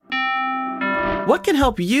What can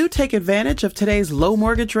help you take advantage of today's low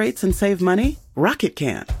mortgage rates and save money? Rocket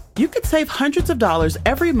can. You could save hundreds of dollars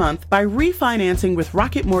every month by refinancing with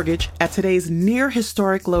Rocket Mortgage at today's near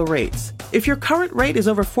historic low rates. If your current rate is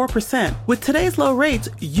over 4%, with today's low rates,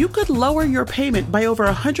 you could lower your payment by over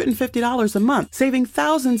 $150 a month, saving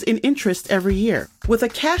thousands in interest every year. With a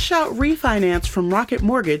cash-out refinance from Rocket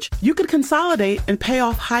Mortgage, you could consolidate and pay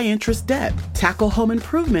off high-interest debt, tackle home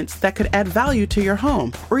improvements that could add value to your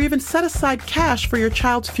home, or even set aside cash for your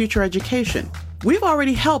child's future education. We've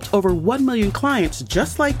already helped over 1 million clients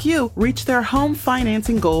just like you reach their home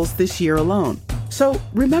financing goals this year alone. So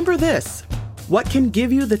remember this. What can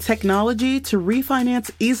give you the technology to refinance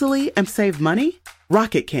easily and save money?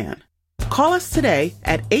 Rocket can. Call us today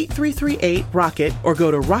at 8338-ROCKET or go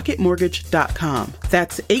to rocketmortgage.com.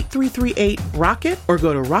 That's 8338-ROCKET or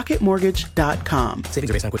go to rocketmortgage.com. Savings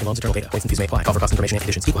are based on quick loans, internal data. Points and fees may apply. Call for cost information and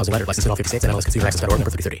conditions. Equal housing letter. Licensed in all 50 states and NMLSconsumerAccess.org number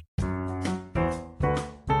 3030.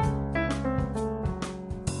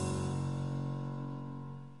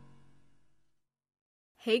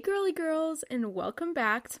 Hey girly girls, and welcome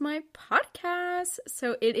back to my podcast.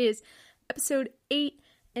 So it is episode 8,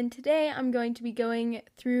 and today I'm going to be going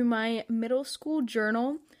through my middle school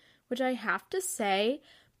journal, which I have to say,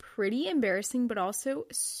 pretty embarrassing, but also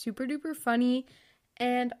super duper funny.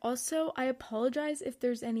 And also, I apologize if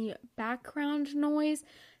there's any background noise.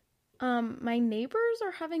 My neighbors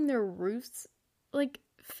are having their roofs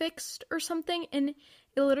fixed or something, and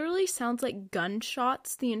it literally sounds like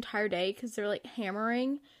gunshots the entire day because they're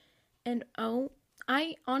hammering, and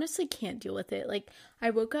I honestly can't deal with it. I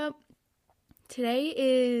woke up, today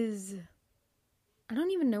is, I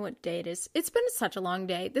don't even know what day it is. It's been such a long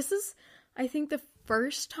day. This is, I think, the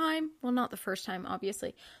first time, well, not the first time,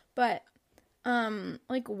 obviously, but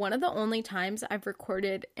one of the only times I've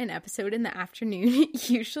recorded an episode in the afternoon.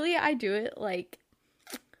 Usually I do it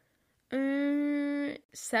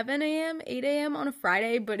 7 a.m., 8 a.m. on a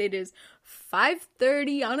Friday, but it is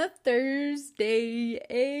 5:30 on a Thursday.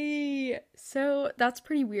 So that's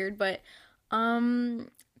pretty weird, but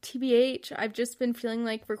TBH, I've just been feeling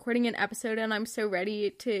like recording an episode and I'm so ready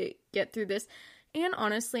to get through this. And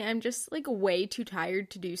honestly, I'm just way too tired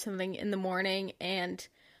to do something in the morning, and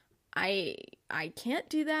I can't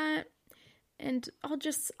do that. And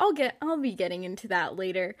I'll be getting into that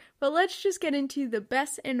later. But let's just get into the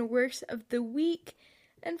best and worst of the week.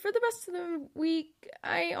 And for the best of the week,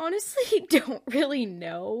 I honestly don't really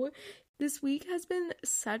know. This week has been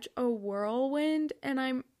such a whirlwind, and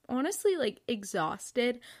I'm honestly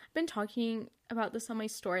exhausted. I've been talking about this on my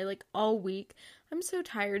story all week. I'm so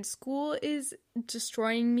tired. School is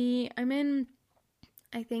destroying me. I'm in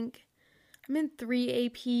 3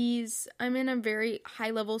 APs. I'm in a very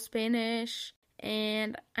high-level Spanish,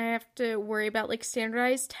 and I have to worry about,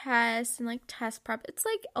 standardized tests and, test prep. It's,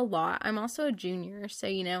 a lot. I'm also a junior, so,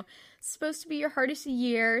 it's supposed to be your hardest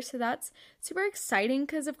year, so that's super exciting,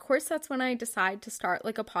 because, of course, that's when I decide to start,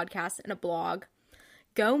 a podcast and a blog.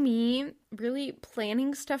 Go me, really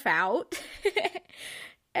planning stuff out.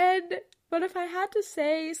 But if I had to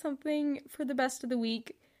say something for the best of the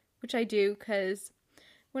week, which I do, because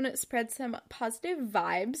when it spreads some positive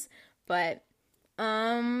vibes, but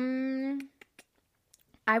I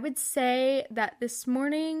would say that this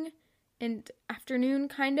morning and afternoon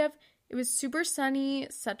it was super sunny,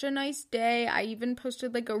 such a nice day. I even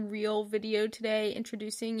posted a reel video today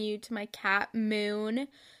introducing you to my cat Moon,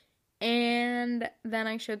 and then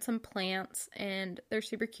I showed some plants, and they're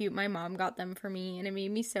super cute. My mom got them for me, and it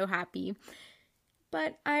made me so happy.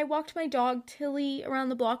 But I walked my dog Tilly around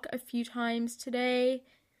the block a few times today,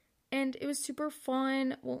 and it was super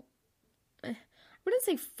fun. Well, I wouldn't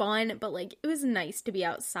say fun, but it was nice to be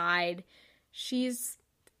outside. She's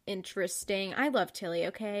interesting. I love Tilly,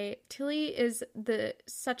 okay? Tilly is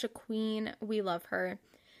such a queen. We love her.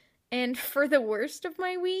 And for the worst of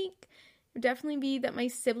my week, it would definitely be that my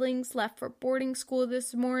siblings left for boarding school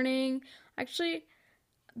this morning. Actually,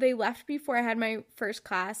 they left before I had my first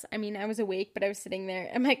class. I mean, I was awake, but I was sitting there,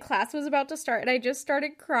 and my class was about to start, and I just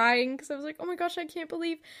started crying because I was like, oh my gosh, I can't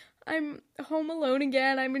believe I'm home alone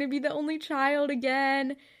again. I'm going to be the only child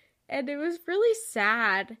again. And it was really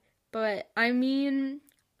sad. But, I mean,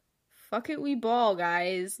 fuck it, we ball,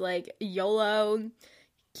 guys. YOLO.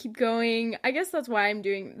 Keep going. I guess that's why I'm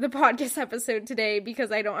doing the podcast episode today,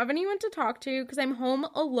 because I don't have anyone to talk to, because I'm home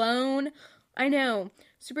alone. I know,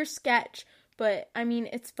 super sketch. But, I mean,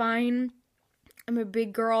 it's fine. I'm a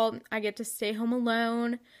big girl. I get to stay home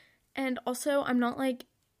alone. And also, I'm not,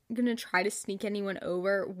 gonna try to sneak anyone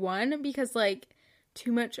over. One, because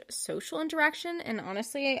too much social interaction, and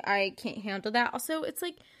honestly I can't handle that. Also, it's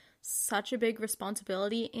such a big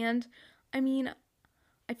responsibility, and I mean,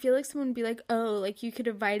 I feel like someone would be like, oh, like, you could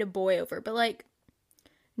invite a boy over. But, like,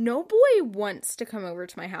 no boy wants to come over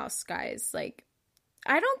to my house, guys. Like,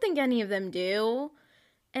 I don't think any of them do.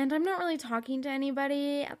 And I'm not really talking to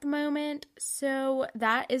anybody at the moment. So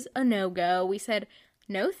that is a no-go. We said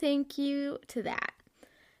no thank you to that.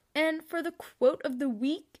 And for the quote of the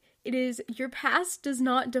week, it is, your past does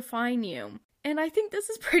not define you. And I think this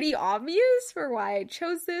is pretty obvious for why I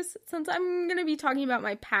chose this, since I'm going to be talking about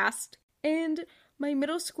my past and my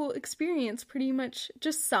middle school experience pretty much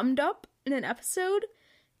just summed up in an episode,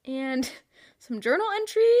 and some journal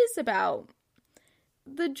entries about,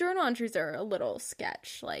 the journal entries are a little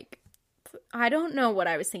sketch. Like, I don't know what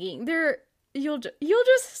I was thinking. You'll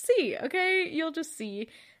just see, okay? You'll just see.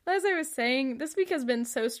 As I was saying, this week has been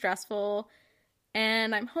so stressful,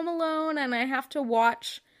 and I'm home alone, and I have to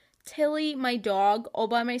watch Tilly, my dog, all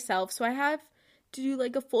by myself. So I have to do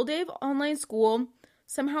like a full day of online school,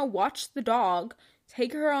 somehow watch the dog,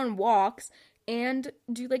 take her on walks, and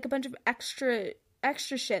do like a bunch of extra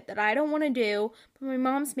shit that I don't want to do, but my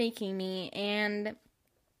mom's making me, and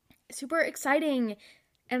super exciting.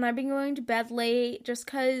 And I've been going to bed late just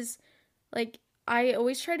because, like, I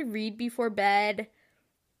always try to read before bed,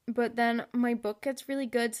 but then my book gets really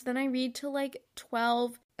good, so then I read till like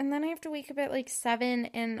 12, and then I have to wake up at like 7,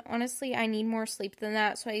 and honestly, I need more sleep than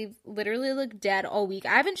that, so I literally look dead all week.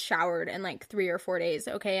 I haven't showered in like 3 or 4 days,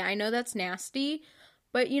 okay? I know that's nasty,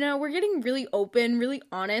 but, you know, we're getting really open, really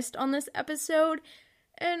honest on this episode,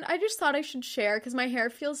 and I just thought I should share because my hair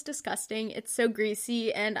feels disgusting. It's so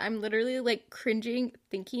greasy, and I'm literally like cringing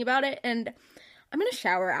thinking about it, and I'm gonna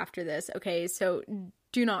shower after this, okay? So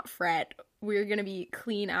do not fret. We're gonna be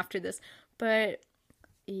clean after this, but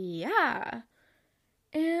yeah.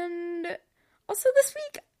 And also this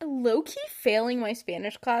week, low-key failing my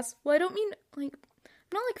Spanish class. Well, I don't mean, like,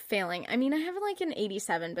 I'm not, like, failing. I mean, I have, like, an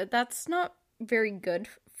 87, but that's not very good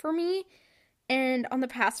for me. And on the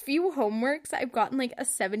past few homeworks, I've gotten, like, a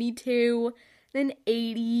 72, an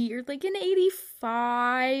 80, or, like, an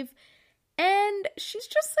 85. And she's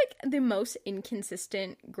just, like, the most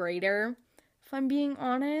inconsistent grader, if I'm being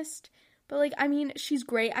honest. But, like, I mean, she's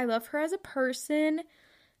great. I love her as a person.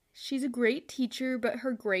 She's a great teacher, but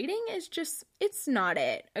her grading is just, it's not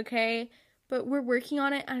it, okay? But we're working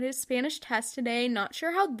on it. I had a Spanish test today. Not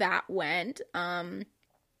sure how that went. I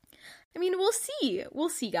mean, we'll see. We'll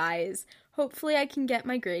see, guys. Hopefully I can get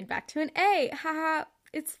my grade back to an A. Haha,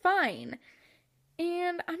 it's fine.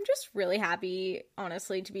 And I'm just really happy,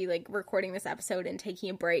 honestly, to be, like, recording this episode and taking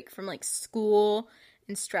a break from, like, school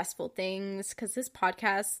and stressful things, because this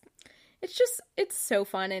podcast, it's so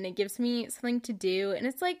fun, and it gives me something to do, and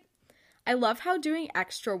it's, like, I love how doing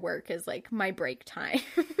extra work is, like, my break time.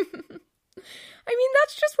 I mean,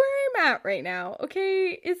 that's just where I'm at right now,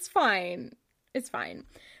 okay? It's fine. It's fine.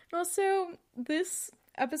 And also, this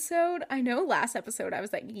episode, I know last episode I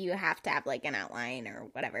was like, you have to have, like, an outline or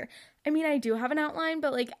whatever. I mean, I do have an outline,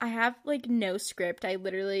 but, like, I have, like, no script. I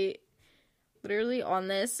literally on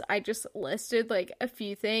this, I just listed, like, a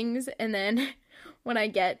few things, and then when I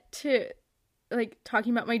get to, like,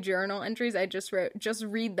 talking about my journal entries, I just wrote, just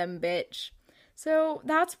read them, bitch. So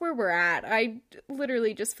that's where we're at. I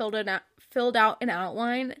literally just filled out an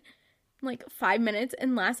outline in, like, 5 minutes,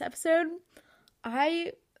 and last episode,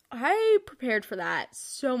 I prepared for that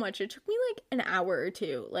so much. It took me, like, an hour or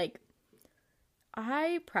two. Like,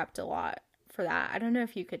 I prepped a lot for that. I don't know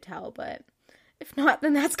if you could tell, but if not,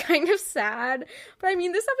 then that's kind of sad. But I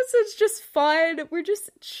mean, this episode's just fun. We're just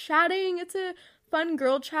chatting. It's a fun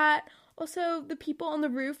girl chat. Also, the people on the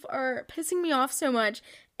roof are pissing me off so much.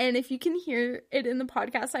 And if you can hear it in the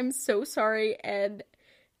podcast, I'm so sorry. And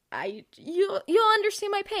you'll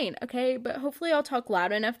understand my pain, okay? But hopefully I'll talk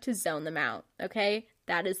loud enough to zone them out, okay?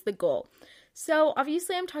 That is the goal. So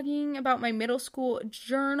obviously I'm talking about my middle school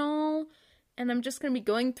journal, and I'm just going to be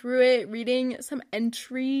going through it, reading some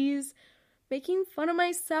entries, making fun of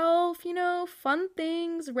myself, you know, fun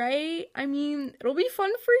things, right? I mean, it'll be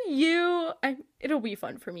fun for you. It'll be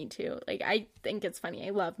fun for me too. Like, I think it's funny. I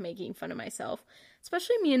love making fun of myself,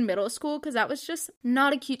 especially me in middle school, because that was just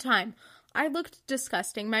not a cute time. I looked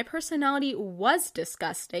disgusting. My personality was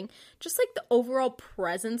disgusting. Just, like, the overall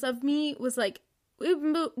presence of me was, like, it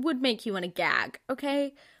would make you want to gag,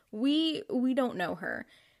 okay? We don't know her.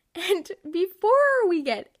 And before we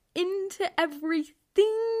get into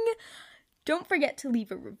everything, don't forget to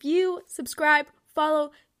leave a review, subscribe,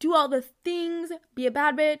 follow, do all the things, be a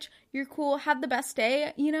bad bitch, you're cool, have the best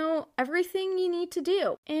day, you know, everything you need to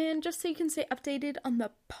do. And just so you can stay updated on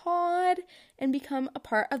the pod and become a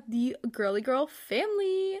part of the Girly Girl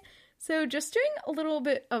family. So just doing a little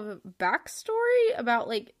bit of a backstory about,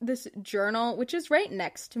 like, this journal, which is right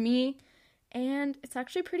next to me. and it's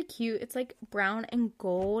actually pretty cute. It's like brown and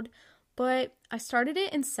gold, but I started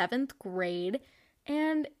it in 7th grade,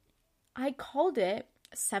 and I called it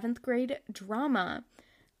 7th grade drama,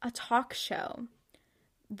 a talk show.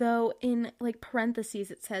 Though in like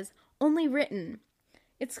parentheses it says only written.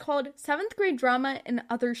 It's called 7th grade drama and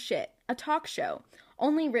other shit, a talk show,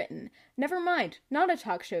 only written. Never mind, not a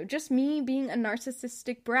talk show, just me being a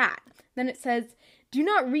narcissistic brat. Then it says, do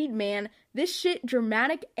not read, man, this shit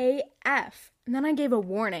dramatic AF. And then I gave a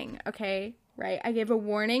warning, okay, right? I gave a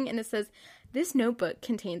warning, and it says, this notebook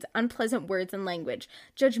contains unpleasant words and language,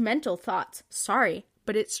 judgmental thoughts. Sorry,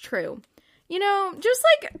 but it's true. You know, just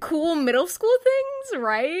like cool middle school things,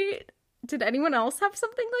 right? Did anyone else have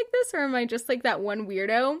something like this, or am I just like that one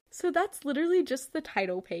weirdo? So that's literally just the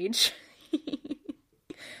title page.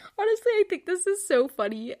 Honestly, I think this is so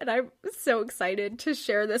funny, and I'm so excited to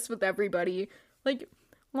share this with everybody. Like,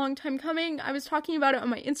 long time coming. I was talking about it on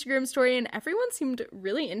my Instagram story, and everyone seemed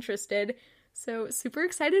really interested. So super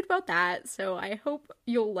excited about that. So I hope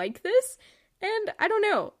you'll like this. And I don't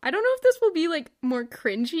know if this will be like more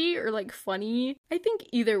cringy or like funny. I think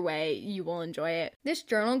either way you will enjoy it. This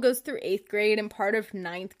journal goes through 8th grade and part of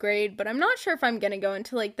 9th grade, but I'm not sure if I'm gonna go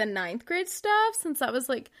into like the 9th grade stuff, since that was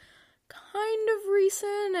like kind of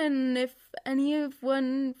recent, and if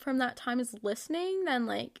anyone from that time is listening, then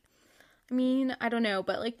like, I mean, I don't know,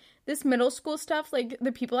 but like this middle school stuff, like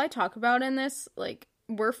the people I talk about in this, like,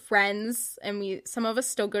 we're friends, and some of us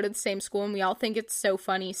still go to the same school, and we all think it's so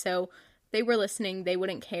funny, so if they were listening, they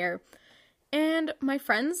wouldn't care. And my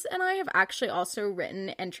friends and I have actually also written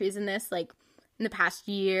entries in this, like, in the past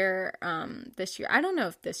year, this year, I don't know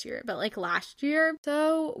if this year, but like last year.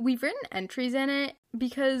 So we've written entries in it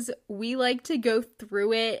because we like to go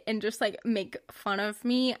through it and just like make fun of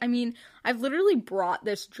me. I mean, I've literally brought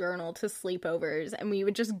this journal to sleepovers, and we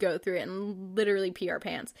would just go through it and literally pee our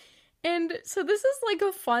pants. And so this is like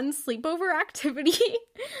a fun sleepover activity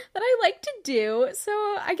that I like to do. So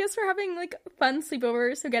I guess we're having like a fun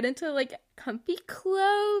sleepover. So get into like comfy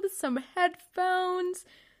clothes, some headphones,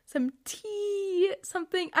 some tea,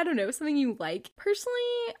 something, I don't know, something you like.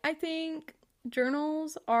 Personally, I think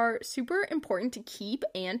journals are super important to keep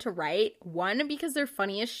and to write. 1, because they're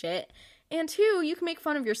funny as shit. And 2, you can make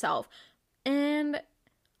fun of yourself. And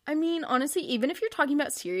I mean, honestly, even if you're talking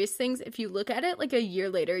about serious things, if you look at it like a year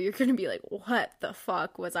later, you're gonna be like, what the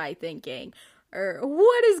fuck was I thinking? Or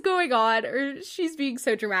what is going on? Or she's being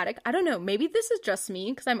so dramatic. I don't know. Maybe this is just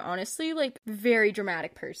me, because I'm honestly like very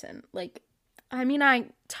dramatic person. Like, I mean, I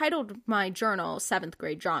titled my journal 7th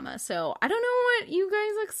grade drama, so I don't know what you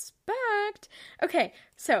guys expect. Okay,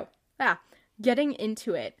 so, getting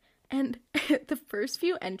into it. And the first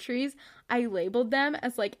few entries, I labeled them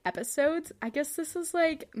as like episodes. I guess this is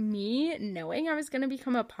like me knowing I was going to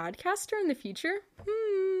become a podcaster in the future.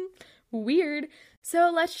 Weird. So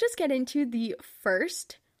let's just get into the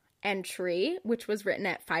first entry, which was written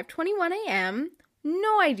at 5:21 a.m.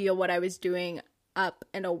 No idea what I was doing up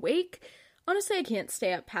and awake. Honestly, I can't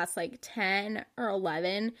stay up past like 10 or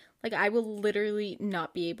 11. Like, I will literally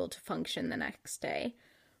not be able to function the next day.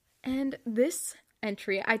 And this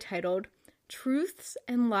entry I titled Truths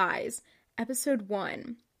and Lies, Episode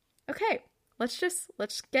 1. Okay, let's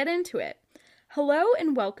get into it. Hello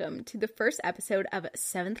and welcome to the first episode of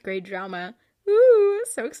 7th grade drama. Ooh,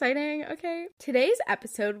 so exciting. Okay. Today's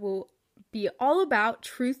episode will be all about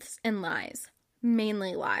truths and lies,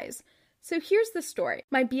 mainly lies. So here's the story.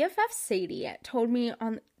 My BFF Sadie told me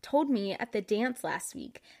at the dance last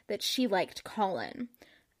week that she liked Colin.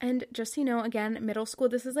 And just so you know, again, middle school,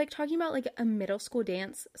 this is like talking about like a middle school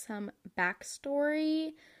dance, some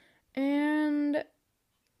backstory. And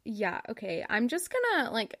yeah, okay, I'm just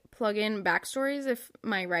gonna like plug in backstories if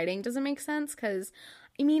my writing doesn't make sense, because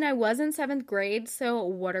I mean, I was in 7th grade, so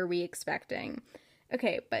what are we expecting?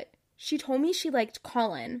 Okay, but she told me she liked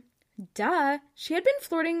Colin. Duh, she had been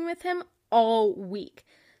flirting with him all week.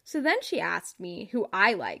 So then she asked me who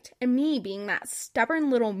I liked, and me being that stubborn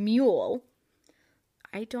little mule,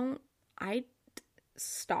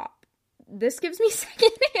 stop. This gives me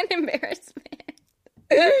secondhand embarrassment.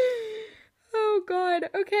 Oh god,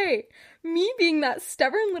 okay. Me being that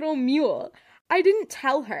stubborn little mule, I didn't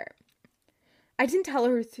tell her.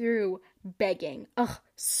 Through begging. Ugh,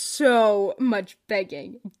 so much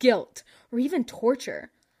begging, guilt, or even torture.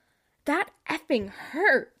 That effing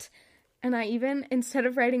hurt. And I even, instead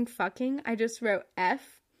of writing fucking, I just wrote F.ing.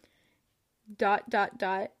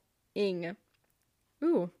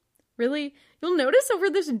 Ooh, really? You'll notice over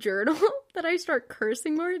this journal that I start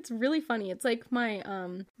cursing more. It's really funny. It's like my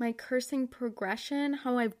cursing progression,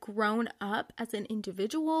 how I've grown up as an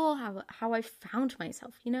individual, how I found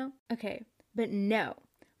myself, you know? Okay, but no.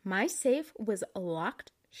 My safe was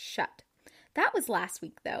locked shut. That was last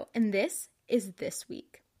week, though, and this is this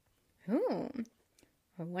week. Ooh,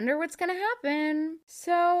 I wonder what's gonna happen.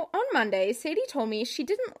 So, on Monday, Sadie told me she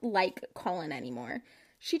didn't like Colin anymore.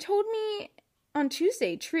 She told me on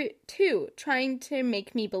Tuesday, too, trying to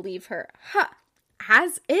make me believe her.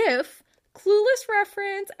 As if. Clueless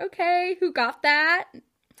reference. Okay, who got that?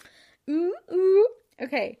 Ooh.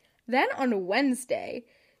 Okay, then on Wednesday,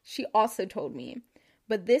 she also told me.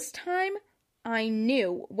 But this time, I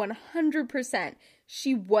knew 100%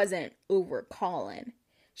 she wasn't over Colin.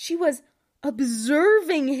 She was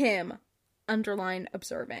observing him. Underline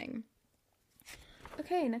observing.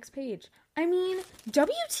 Okay, next page. I mean,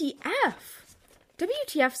 WTF.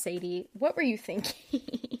 WTF, Sadie. What were you thinking?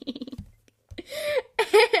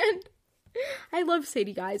 And I love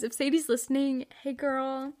Sadie, guys. If Sadie's listening, hey,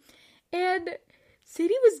 girl. And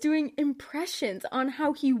Sadie was doing impressions on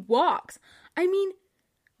how he walks. I mean,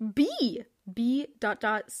 B.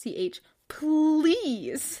 .ch,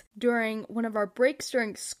 please. During one of our breaks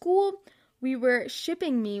during school, we were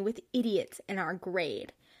shipping me with idiots in our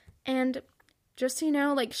grade. And just so you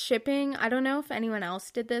know, like shipping, I don't know if anyone else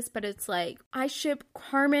did this, but it's like, I ship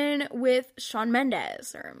Carmen with Shawn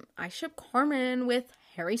Mendes, or I ship Carmen with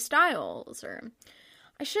Harry Styles, or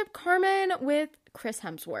I ship Carmen with Chris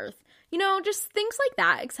Hemsworth. You know, just things like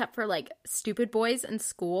that, except for like stupid boys in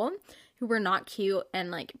school who were not cute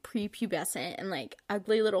and like prepubescent and like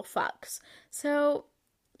ugly little fucks. So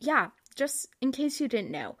yeah, just in case you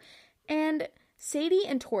didn't know. And Sadie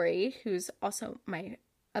and Tori, who's also my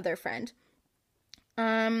other friend,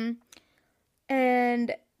 and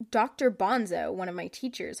Dr. Bonzo, one of my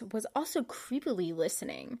teachers, was also creepily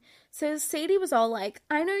listening. So Sadie was all like,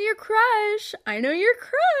 I know your crush.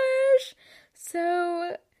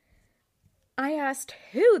 So I asked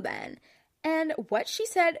who then? And what she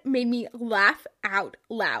said made me laugh out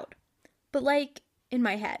loud. But like, in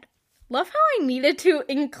my head. Love how I needed to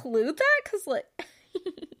include that, because like,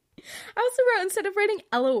 I also wrote, instead of writing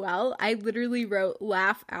LOL, I literally wrote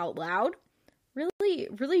laugh out loud.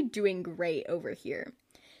 Really doing great over here.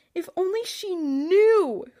 If only she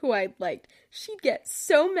knew who I liked, she'd get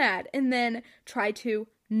so mad and then try to,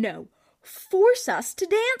 force us to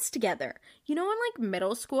dance together. You know, in like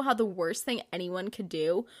middle school, how the worst thing anyone could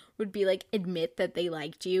do would be like admit that they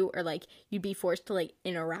liked you, or like you'd be forced to like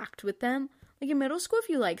interact with them. Like in middle school, if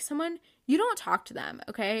you like someone, you don't talk to them,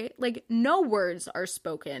 okay? Like no words are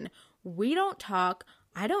spoken. We don't talk.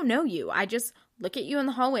 I don't know you. I just look at you in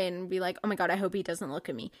the hallway and be like, oh my God, I hope he doesn't look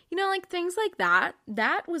at me. You know, like things like that.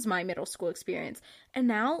 That was my middle school experience. And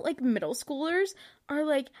now like middle schoolers are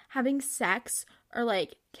like having sex or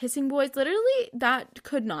like kissing boys. Literally, that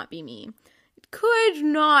could not be me. It could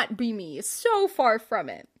not be me. So far from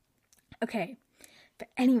it. Okay. But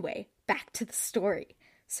anyway, back to the story.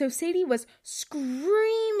 So Sadie was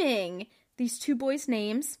screaming these two boys'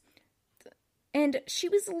 names, and she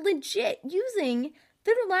was legit using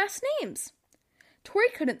their last names. Tori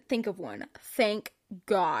couldn't think of one. Thank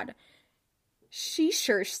God. She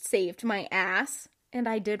sure saved my ass. And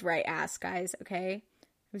I did write ass, guys, okay?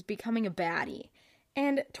 I was becoming a baddie.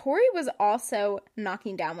 And Tori was also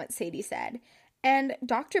knocking down what Sadie said. And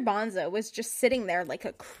Dr. Bonzo was just sitting there like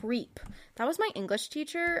a creep. That was my English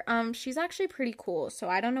teacher. She's actually pretty cool. So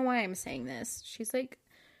I don't know why I'm saying this.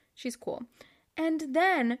 She's cool. And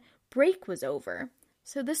then break was over.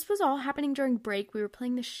 So this was all happening during break. We were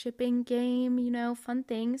playing the shipping game, you know, fun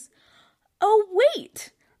things. Oh,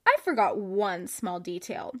 wait! I forgot one small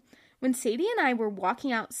detail. When Sadie and I were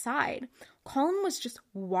walking outside, Colin was just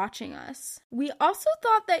watching us. We also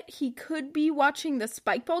thought that he could be watching the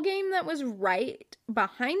spikeball game that was right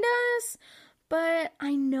behind us, but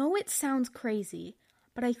I know it sounds crazy,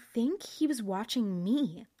 but I think he was watching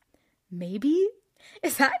me. Maybe?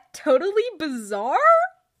 Is that totally bizarre?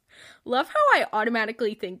 Love how I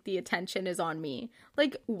automatically think the attention is on me.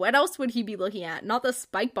 Like, what else would he be looking at? Not the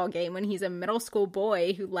spikeball game when he's a middle school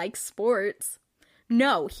boy who likes sports.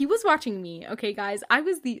 No, he was watching me, okay, guys? I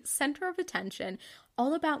was the center of attention,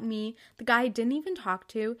 all about me. The guy I didn't even talk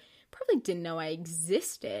to, probably didn't know I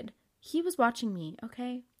existed. He was watching me,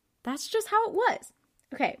 okay? That's just how it was.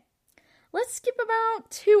 Okay, let's skip about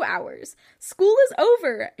 2 hours. School is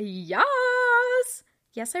over. Yas!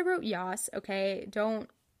 Yes, I wrote yas, okay? Don't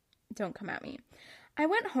come at me. I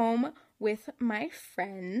went home with my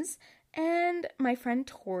friends, and my friend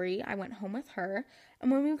Tori, I went home with her. And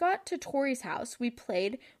when we got to Tori's house, we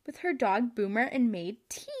played with her dog Boomer and made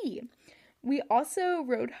tea. We also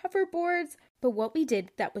rode hoverboards, but what we did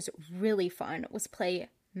that was really fun was play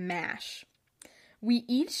MASH. We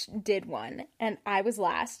each did one, and I was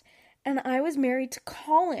last, and I was married to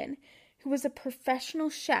Colin, who was a professional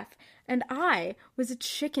chef, and I was a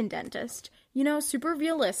chicken dentist. You know, super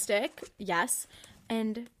realistic, yes.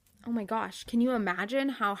 And oh my gosh, can you imagine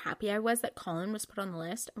how happy I was that Colin was put on the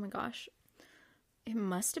list? Oh my gosh, it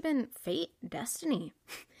must have been fate, destiny.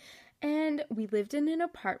 And we lived in an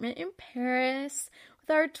apartment in Paris with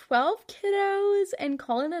our 12 kiddos, and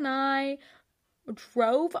Colin and I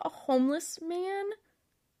drove a homeless man.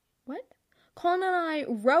 What? Colin and I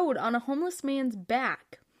rode on a homeless man's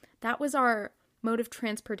back. That was our mode of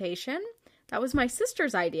transportation. That was my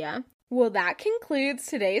sister's idea. Well, that concludes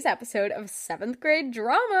today's episode of 7th grade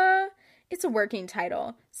drama. It's a working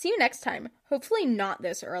title. See you next time. Hopefully not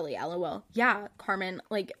this early, lol. Yeah, Carmen,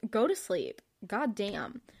 like, go to sleep. God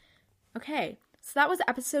damn. Okay, so that was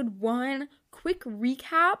episode 1. Quick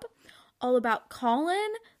recap, all about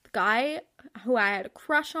Colin, the guy who I had a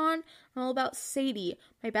crush on, and all about Sadie,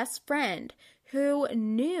 my best friend, who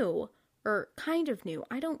knew, or kind of knew,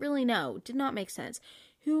 I don't really know, did not make sense,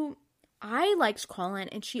 who I liked Colin,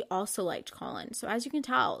 and she also liked Colin. So as you can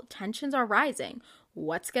tell, tensions are rising.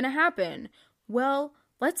 What's gonna happen? Well,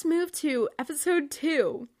 let's move to episode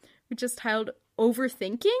 2, which is titled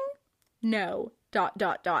Overthinking? No. ...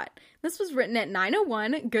 This was written at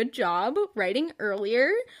 9:01. Good job writing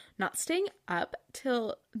earlier, not staying up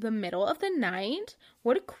till the middle of the night.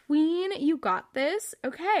 What a queen, you got this.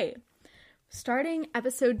 Okay, starting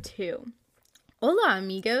episode 2. Hola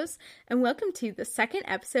amigos, and welcome to the second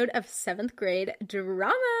episode of 7th grade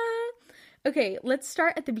drama. Okay, let's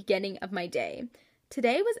start at the beginning of my day.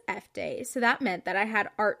 Today was F day, so that meant that I had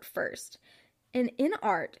art first. And in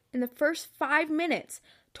art, in the first 5 minutes,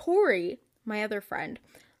 Tori, my other friend,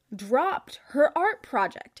 dropped her art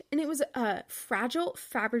project, and it was a fragile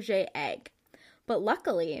Fabergé egg. But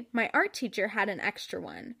luckily, my art teacher had an extra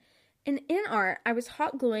one. And in art, I was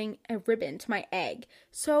hot gluing a ribbon to my egg.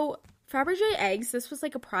 So Fabergé eggs, this was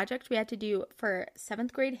like a project we had to do for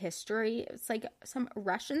 7th grade history. It's like some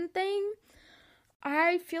Russian thing.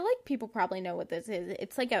 I feel like people probably know what this is.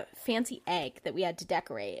 It's like a fancy egg that we had to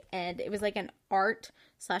decorate, and it was like an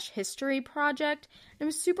art/history project. It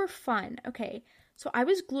was super fun. Okay, so I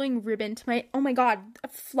was gluing ribbon to my, oh my god, a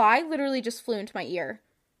fly literally just flew into my ear.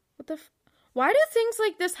 What the why do things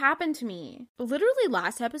like this happen to me? Literally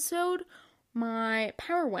last episode, my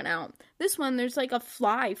power went out. This one, there's like a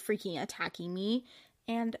fly freaking attacking me,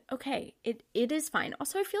 and okay, it is fine.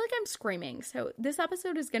 Also, I feel like I'm screaming, so this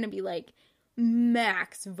episode is gonna be like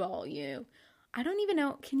max volume. I don't even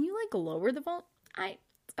know, can you like lower the volume? I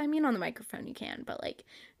mean on the microphone you can, but like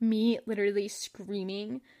me literally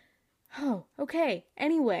screaming. Oh, okay.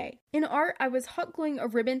 Anyway, in art I was hot gluing a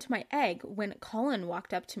ribbon to my egg when Colin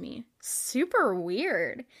walked up to me. Super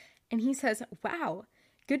weird. And he says, "Wow,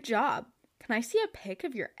 good job. Can I see a pic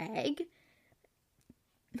of your egg?"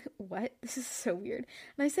 What? This is so weird.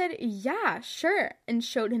 And I said, "Yeah, sure," and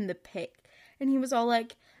showed him the pic. And he was all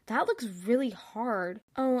like, "That looks really hard.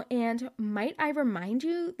 Oh, and might I remind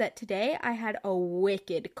you that today I had a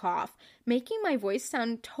wicked cough, making my voice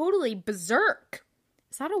sound totally berserk."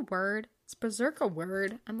 Is that a word? Is berserk a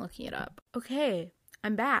word? I'm looking it up. Okay,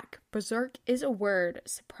 I'm back. Berserk is a word,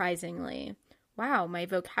 surprisingly. Wow, my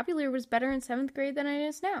vocabulary was better in 7th grade than it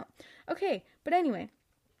is now. Okay, but anyway.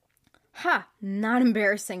 Not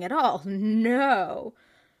embarrassing at all. No.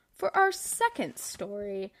 For our second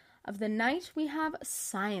story of the night, we have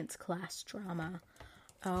science class drama.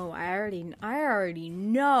 Oh, I already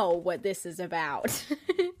know what this is about.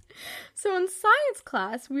 So in science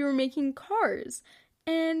class, we were making cars,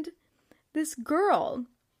 and this girl,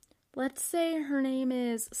 let's say her name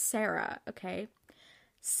is Sarah, okay?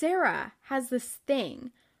 Sarah has this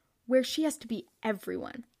thing where she has to beat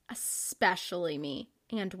everyone, especially me,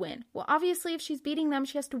 and win. Well, obviously, if she's beating them,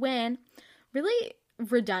 she has to win. Really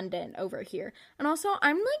redundant over here. And also,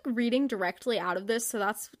 I'm like reading directly out of this, so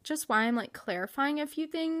that's just why I'm like clarifying a few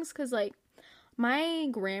things, because like my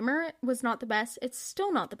grammar was not the best. It's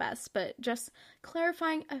still not the best, but just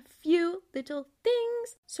clarifying a few little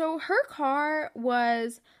things. So her car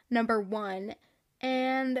was number 1,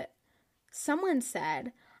 and someone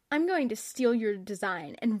said, "I'm going to steal your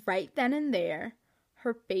design." And right then and there,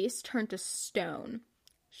 her face turned to stone.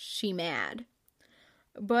 She mad.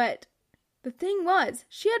 But the thing was,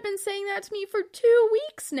 she had been saying that to me for 2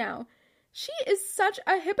 weeks now. She is such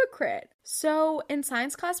a hypocrite. So in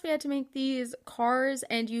science class, we had to make these cars,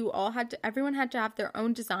 and everyone had to have their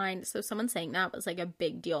own design. So someone saying that was like a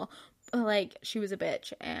big deal. But like, she was a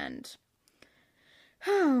bitch. And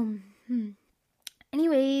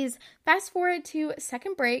anyways, fast forward to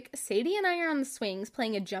second break. Sadie and I are on the swings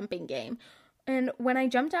playing a jumping game. And when I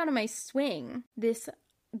jumped out of my swing, this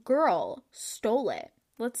girl stole it.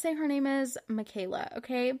 Let's say her name is Michaela,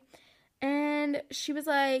 okay? And she was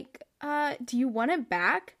like, do you want it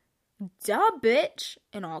back? Duh, bitch.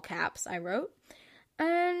 In all caps, I wrote.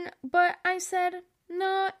 But I said,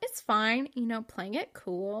 no, it's fine. You know, playing it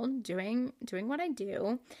cool, doing what I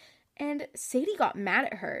do. And Sadie got mad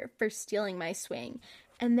at her for stealing my swing.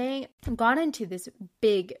 And they got into this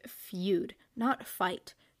big feud. Not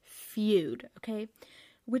fight. Feud, okay?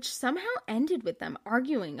 Which somehow ended with them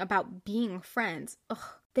arguing about being friends. Ugh.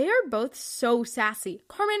 They are both so sassy.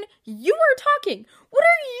 Carmen, you are talking. What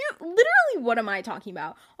are you? Literally, what am I talking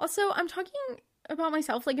about? Also, I'm talking about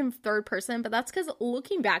myself like in third person, but that's because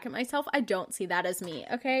looking back at myself, I don't see that as me,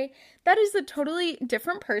 okay? That is a totally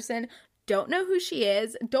different person. Don't know who she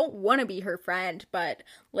is, don't want to be her friend, but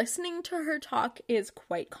listening to her talk is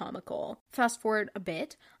quite comical. Fast forward a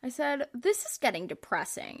bit, I said, this is getting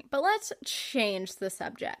depressing, but let's change the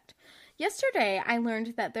subject. Yesterday, I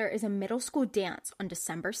learned that there is a middle school dance on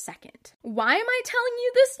December 2nd. Why am I telling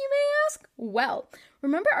you this, you may ask? Well,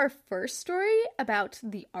 remember our first story about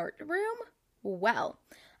the art room? Well,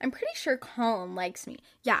 I'm pretty sure Colin likes me.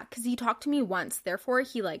 Yeah, because he talked to me once, therefore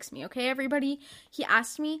he likes me, okay, everybody?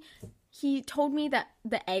 He told me that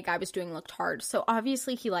the egg I was doing looked hard, so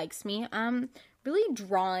obviously he likes me. Really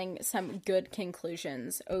drawing some good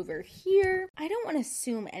conclusions over here. I don't want to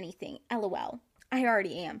assume anything, LOL. I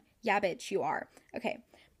already am. Yeah, bitch, you are. Okay,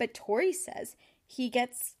 but Tori says he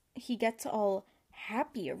gets all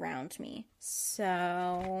happy around me.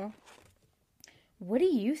 So, what do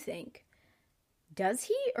you think? Does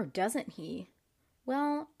he or doesn't he?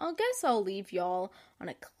 Well, I guess I'll leave y'all on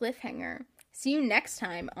a cliffhanger. See you next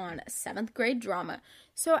time on 7th grade drama.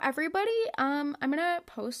 So everybody, I'm gonna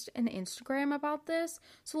post an Instagram about this.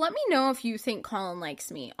 So let me know if you think Colin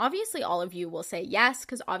likes me. Obviously, all of you will say yes,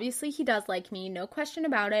 because obviously he does like me. No question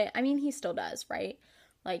about it. I mean, he still does, right?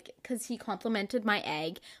 Like, because he complimented my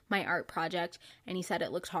egg, my art project, and he said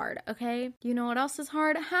it looked hard, okay? You know what else is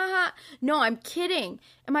hard? Haha. No, I'm kidding.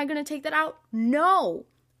 Am I gonna take that out? No.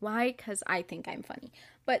 Why? Because I think I'm funny.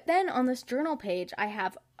 But then on this journal page, I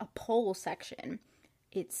have a poll section.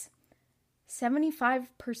 It's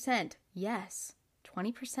 75% yes,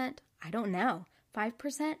 20% I don't know,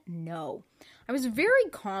 5% no. I was very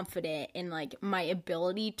confident in, like, my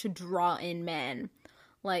ability to draw in men,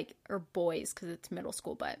 like, or boys, because it's middle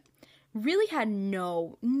school, but really had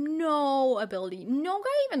no ability. No guy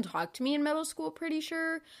even talked to me in middle school, pretty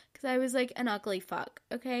sure, because I was like an ugly fuck,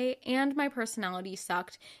 okay? And my personality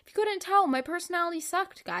sucked. If you couldn't tell, my personality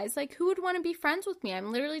sucked, guys. Like, who would want to be friends with me?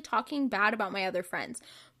 I'm literally talking bad about my other friends.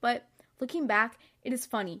 But looking back, it is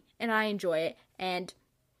funny, and I enjoy it, and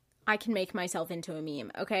I can make myself into a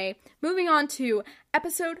meme, okay? Moving on to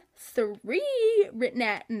episode 3, written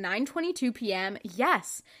at 9:22 p.m.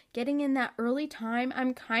 Yes, getting in that early time.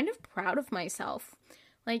 I'm kind of proud of myself.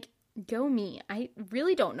 Like, go me. I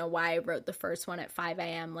really don't know why I wrote the first one at 5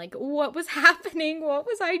 a.m. Like, what was happening? What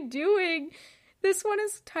was I doing? This one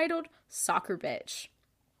is titled Soccer Bitch.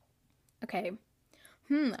 Okay.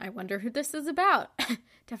 I wonder who this is about.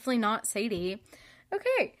 Definitely not Sadie.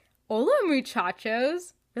 Okay. Hola,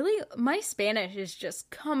 muchachos. Really, my Spanish is just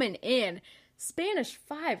coming in. Spanish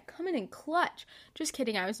 5 coming in clutch. Just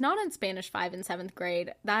kidding. I was not in Spanish 5 in 7th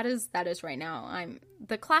grade. That is right now. I'm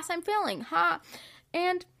the class I'm failing. Ha.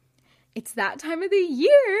 And it's that time of the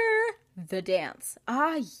year. The dance.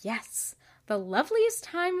 Ah, yes. The loveliest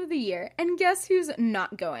time of the year. And guess who's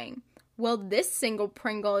not going? Well, this single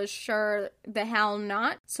Pringle is sure the hell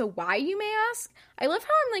not. So why, you may ask? I love how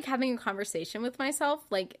I'm, like, having a conversation with myself.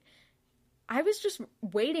 Like, I was just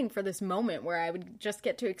waiting for this moment where I would just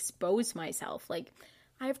get to expose myself. Like,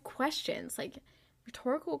 I have questions, like,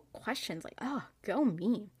 rhetorical questions. Like, oh, go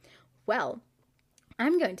me. Well,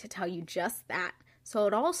 I'm going to tell you just that. So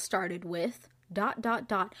it all started with ... I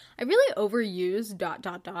really overuse ...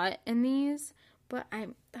 in these, but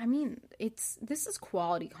I mean, this is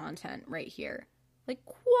quality content right here. Like,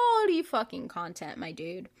 quality fucking content, my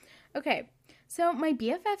dude. Okay, so my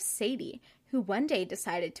BFF Sadie, who one day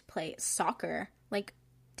decided to play soccer, like,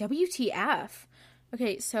 WTF.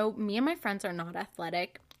 Okay, so me and my friends are not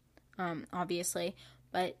athletic, obviously,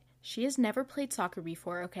 but she has never played soccer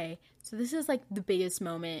before, okay? So this is, like, the biggest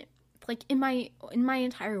moment, like, in my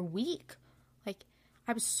entire week. Like,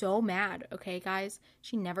 I was so mad, okay, guys?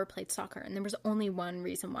 She never played soccer, and there was only one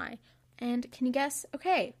reason why. And can you guess?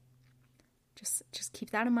 Okay. Just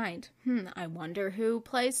keep that in mind. I wonder who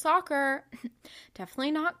plays soccer.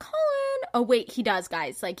 Definitely not Colin. Oh, wait, he does,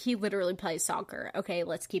 guys. Like, he literally plays soccer. Okay,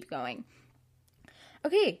 let's keep going.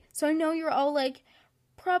 Okay, so I know you're all, like,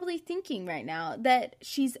 probably thinking right now that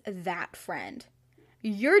she's that friend.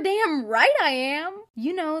 You're damn right I am.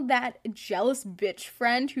 You know, that jealous bitch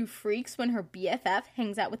friend who freaks when her BFF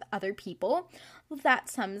hangs out with other people? Well, that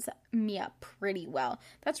sums me up pretty well.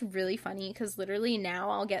 That's really funny because literally now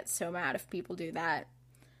I'll get so mad if people do that.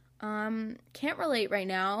 Can't relate right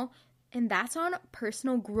now. And that's on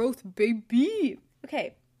personal growth, baby.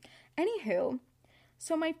 Okay, anywho,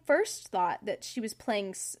 so my first thought that she was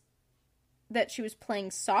playing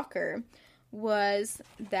soccer was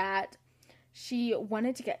that she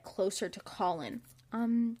wanted to get closer to Colin.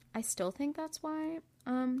 I still think that's why.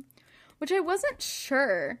 Which I wasn't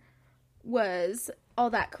sure was all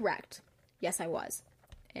that correct. Yes, I was.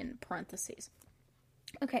 In parentheses.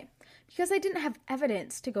 Okay, because I didn't have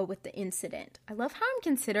evidence to go with the incident. I love how I'm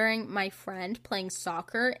considering my friend playing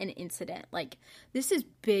soccer an incident. Like, this is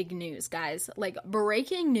big news, guys. Like,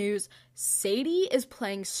 breaking news. Sadie is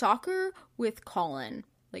playing soccer with Colin.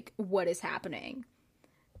 Like, what is happening?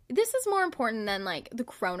 This is more important than, like, the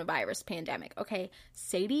coronavirus pandemic, okay?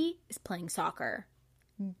 Sadie is playing soccer.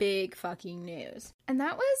 Big fucking news. And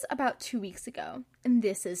that was about 2 weeks ago. And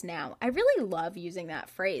this is now. I really love using that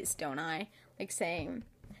phrase, don't I? Like saying,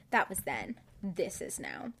 that was then, this is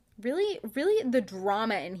now. Really, really the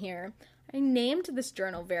drama in here. I named this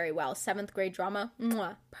journal very well. 7th grade drama.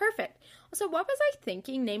 Mwah. Perfect. Also, what was I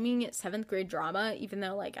thinking naming it 7th grade drama, even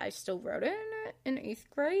though, like, I still wrote it in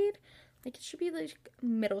 8th grade? Like, it should be, like,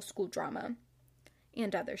 middle school drama.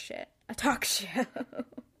 And other shit. A talk show.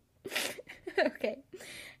 Okay.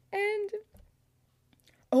 And,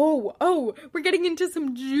 oh, we're getting into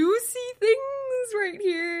some juicy things right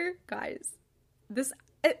here. Guys,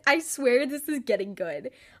 I swear this is getting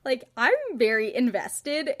good. Like, I'm very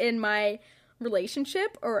invested in my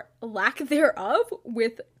relationship, or lack thereof,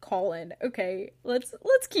 with Colin. Okay, let's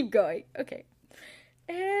keep going. Okay.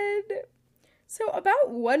 And so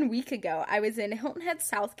about 1 week ago, I was in Hilton Head,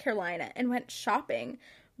 South Carolina, and went shopping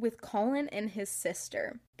with Colin and his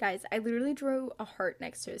sister. Guys, I literally drew a heart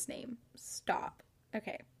next to his name. Stop.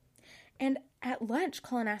 Okay. And at lunch,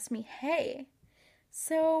 Colin asked me, hey,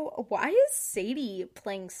 so why is Sadie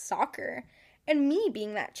playing soccer? And me,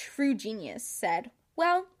 being that true genius, said,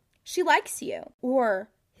 well, she likes you. Or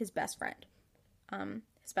his best friend.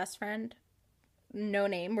 His best friend, no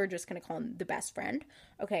name, we're just going to call him the best friend.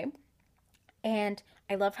 Okay. And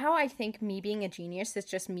I love how I think me being a genius is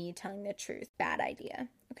just me telling the truth. Bad idea.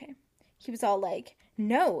 Okay. He was all like,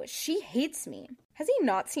 no, she hates me. Has he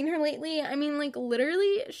not seen her lately? I mean, like,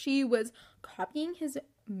 literally, she was copying his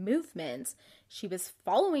movements. She was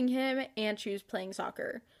following him, and she was playing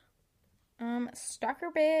soccer. Stalker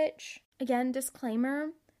bitch. Again, disclaimer.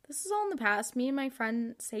 This is all in the past. Me and my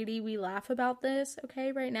friend Sadie, we laugh about this,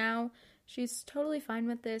 okay, right now. She's totally fine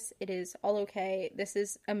with this. It is all okay. This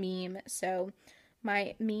is a meme. So,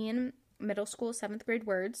 my mean middle school 7th grade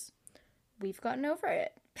words, we've gotten over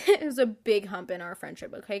it. It was a big hump in our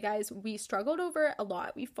friendship, okay, guys? We struggled over it a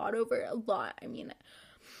lot. We fought over it a lot. I mean,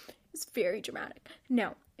 it's very dramatic.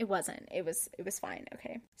 No, it wasn't. It was fine,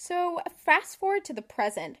 okay? So, fast forward to the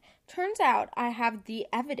present. Turns out I have the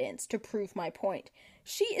evidence to prove my point.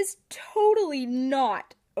 She is totally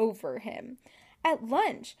not over him. At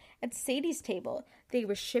lunch, at Sadie's table, they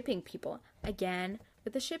were shipping people. Again,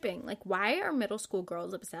 with the shipping. Like, why are middle school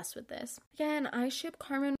girls obsessed with this? Again, I ship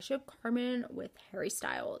Carmen. I ship Carmen with Harry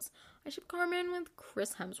Styles. I ship Carmen with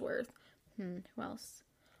Chris Hemsworth. Who else?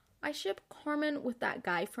 I ship Carmen with that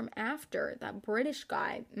guy from After. That British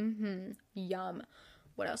guy. Yum.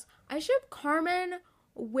 What else? I ship Carmen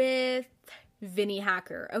with Vinny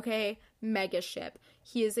Hacker. Okay? Mega ship.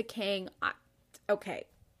 He is a king. Okay.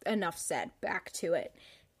 Enough said. Back to it.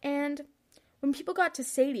 And when people got to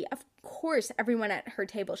Sadie, of course everyone at her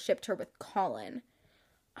table shipped her with Colin.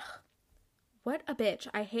 Ugh, what a bitch.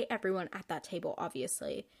 I hate everyone at that table,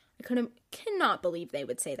 obviously. I cannot believe they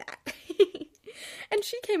would say that. And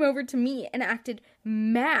she came over to me and acted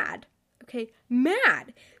mad. Okay,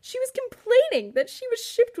 mad. She was complaining that she was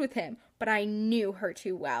shipped with him, but I knew her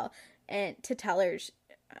too well and to tell her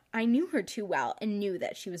I knew her too well and knew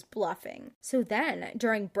that she was bluffing. So then,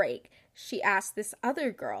 during break, she asked this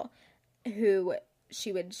other girl who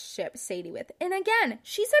she would ship Sadie with. And again,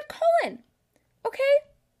 she said Colin. Okay?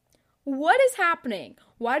 What is happening?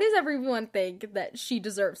 Why does everyone think that she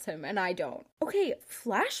deserves him and I don't? Okay,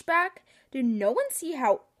 flashback. Did no one see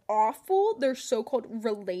how awful their so-called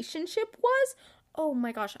relationship was? Oh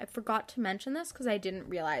my gosh, I forgot to mention this because I didn't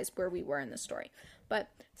realize where we were in the story. But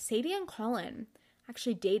Sadie and Colin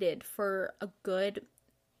actually dated for a good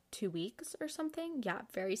 2 weeks or something. Yeah,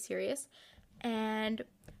 very serious. And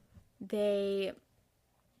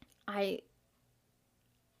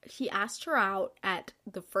he asked her out at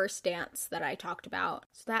the first dance that I talked about.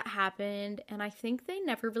 So that happened, and I think they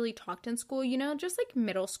never really talked in school, you know, just like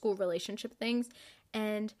middle school relationship things.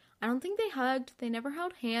 And I don't think they hugged. They never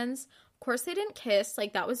held hands. Of course, they didn't kiss.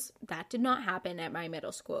 Like, that did not happen at my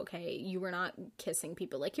middle school, okay? You were not kissing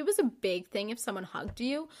people. Like, it was a big thing if someone hugged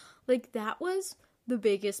you. Like, that was the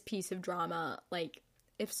biggest piece of drama. Like,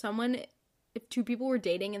 if two people were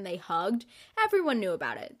dating and they hugged, everyone knew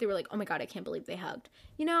about it. They were like, oh my God, I can't believe they hugged.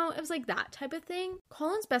 You know, it was like that type of thing.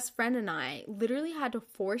 Colin's best friend and I literally had to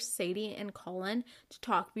force Sadie and Colin to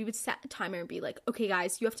talk. We would set a timer and be like, okay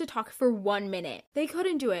guys, you have to talk for 1 minute. They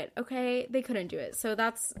couldn't do it, okay? They couldn't do it. So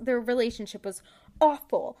their relationship was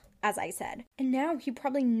awful, as I said. And now he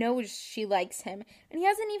probably knows she likes him, and he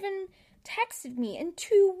hasn't even texted me in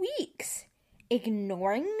 2 weeks.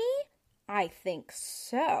 Ignoring me? I think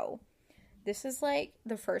so. This is like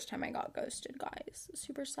the first time I got ghosted, guys.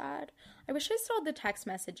 Super sad. I wish I saw the text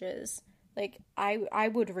messages. Like, I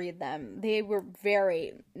would read them. They were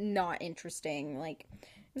very not interesting. Like,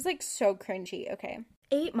 it was like so cringy. Okay.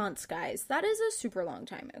 8 months, guys. That is a super long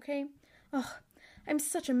time, okay? Ugh, I'm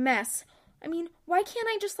such a mess. I mean, why can't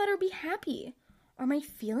I just let her be happy? Are my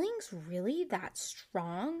feelings really that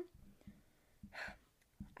strong?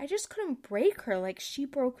 I just couldn't break her like she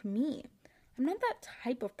broke me. I'm not that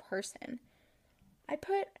type of person. I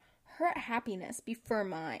put her happiness before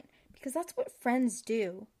mine because that's what friends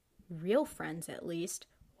do. Real friends, at least.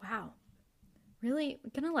 Wow. Really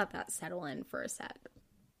gonna let that settle in for a sec.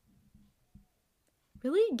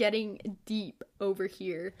 Really getting deep over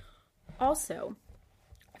here. Also,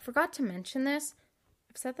 I forgot to mention this.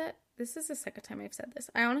 I've said that. This is the second time I've said this.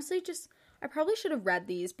 I probably should have read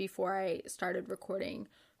these before I started recording,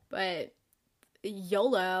 but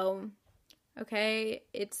YOLO. Okay,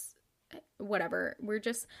 it's whatever.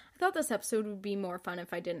 I thought this episode would be more fun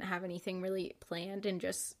if I didn't have anything really planned and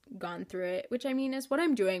just gone through it, which I mean is what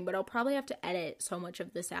I'm doing, but I'll probably have to edit so much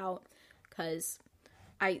of this out because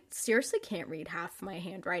I seriously can't read half my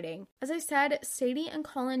handwriting. As I said, Sadie and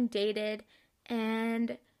Colin dated,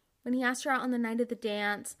 and when he asked her out on the night of the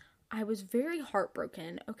dance, I was very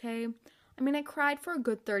heartbroken, okay? I mean, I cried for a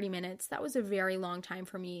good 30 minutes. That was a very long time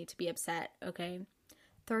for me to be upset, okay?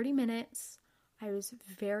 30 minutes. I was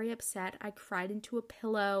very upset. I cried into a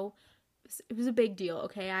pillow. It was a big deal,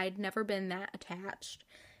 okay? I'd never been that attached.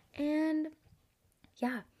 And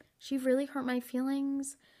yeah, she really hurt my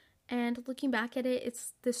feelings. And looking back at it,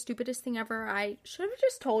 it's the stupidest thing ever. I should have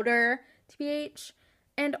just told her, TBH.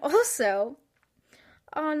 And also,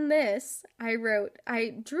 on this, I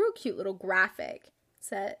drew a cute little graphic.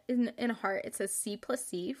 Set in a heart. It says C plus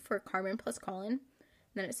C for Carmen plus Colin. And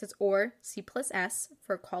then it says or C plus S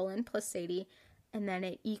for Colin plus Sadie. And then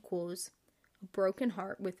it equals a broken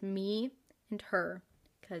heart with me and her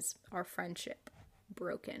because our friendship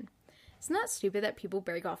broken. Isn't that stupid that people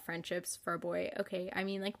break off friendships for a boy? Okay, I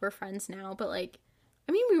mean, like, we're friends now, but, like,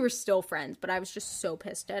 I mean, we were still friends, but I was just so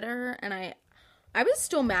pissed at her, and I was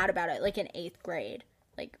still mad about it, like, in 8th grade.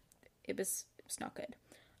 Like, it was not good.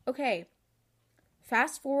 Okay,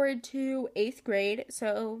 fast forward to 8th grade.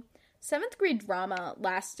 So 7th grade drama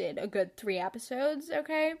lasted a good 3 episodes,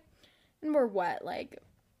 okay? And we're what, like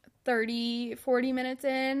 30, 40 minutes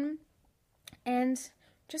in? And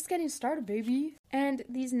just getting started, baby. And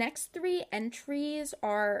these next 3 entries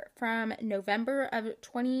are from November of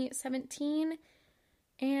 2017.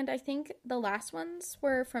 And I think the last ones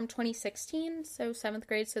were from 2016, so 7th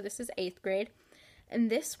grade. So this is 8th grade.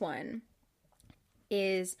 And this one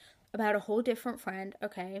is about a whole different friend,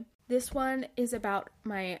 okay? This one is about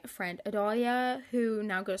my friend Adalia, who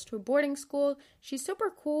now goes to a boarding school. She's super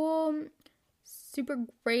cool, super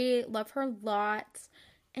great, love her lots.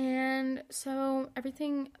 And so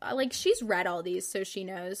everything, like, she's read all these, so she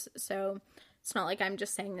knows. So it's not like I'm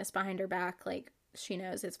just saying this behind her back. Like, she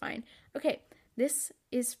knows, it's fine. Okay, this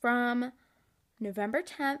is from November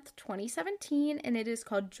 10th, 2017, and it is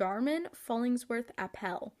called Jarman Follingsworth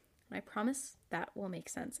Appel. And I promise that will make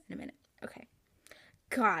sense in a minute. Okay.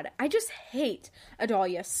 God, I just hate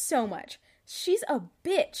Adalia so much. She's a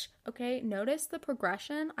bitch, okay? Notice the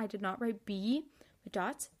progression. I did not write B with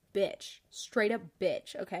dots. Bitch. Straight up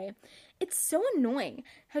bitch, okay? It's so annoying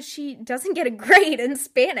how she doesn't get a grade in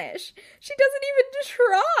Spanish. She doesn't even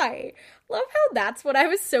try. Love how that's what I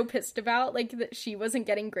was so pissed about, like, that she wasn't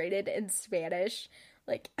getting graded in Spanish.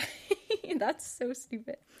 Like, that's so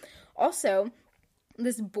stupid. Also,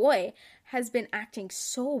 this boy has been acting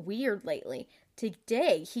so weird lately.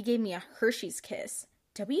 Today, he gave me a Hershey's kiss.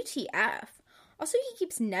 WTF. Also, he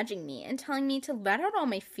keeps nudging me and telling me to let out all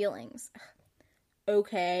my feelings.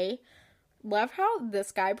 Okay. love how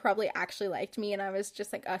this guy probably actually liked me, and I was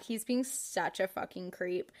just like, oh, he's being such a fucking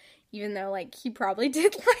creep, even though, like, he probably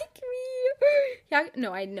did like me. Yeah,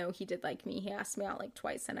 no, I know he did like me. He asked me out, like,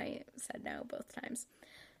 twice, and I said no both times.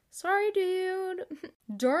 Sorry, dude.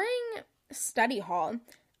 During study hall,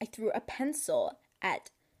 I threw a pencil at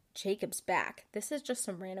Jacob's back. This is just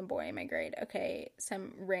some random boy in my grade, okay?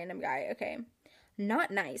 Some random guy, okay?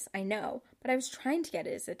 Not nice, I know, but I was trying to get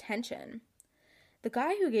his attention. The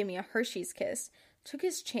guy who gave me a Hershey's kiss took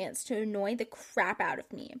his chance to annoy the crap out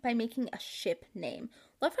of me by making a ship name.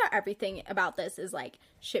 Love how everything about this is, like,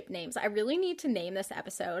 ship names. I really need to name this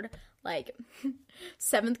episode, like,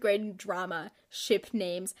 7th grade drama, ship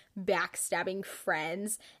names, backstabbing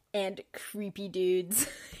friends, and creepy dudes.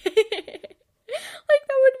 Like,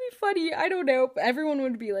 that would be funny. I don't know. Everyone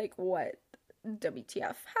would be like, what?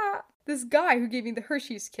 WTF. Ha. This guy who gave me the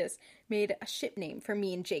Hershey's kiss made a ship name for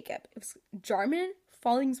me and Jacob. It was Jarman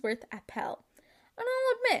Fallingsworth Appel. And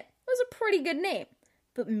I'll admit, it was a pretty good name.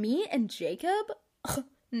 But me and Jacob?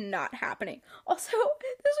 Not happening. Also,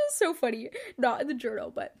 this was so funny. Not in the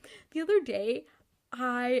journal, but the other day,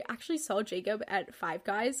 I actually saw Jacob at Five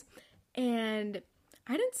Guys, and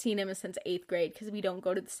I hadn't seen him since 8th grade because we don't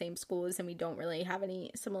go to the same schools and we don't really have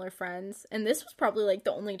any similar friends. And this was probably, like,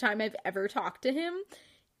 the only time I've ever talked to him.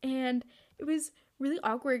 And it was really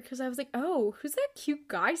awkward because I was like, oh, who's that cute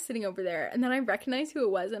guy sitting over there? And then I recognized who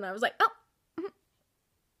it was, and I was like, oh,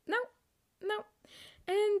 no.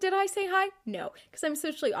 And did I say hi? No, because I'm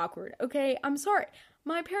socially awkward, okay? I'm sorry.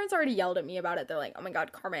 My parents already yelled at me about it. They're like, oh my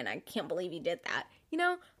god, Carmen, I can't believe you did that. You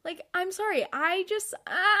know, like, I'm sorry. I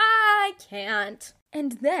can't.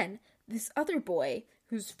 And then this other boy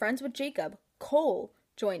who's friends with Jacob, Cole,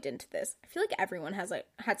 joined into this. I feel like everyone has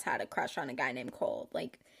had a crush on a guy named Cole.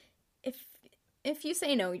 Like, if you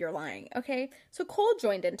say no, you're lying, okay? So Cole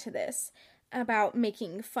joined into this about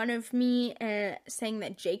making fun of me and saying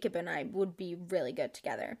that Jacob and I would be really good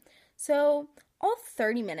together. So all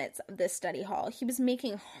 30 minutes of this study hall, he was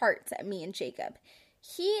making hearts at me and Jacob.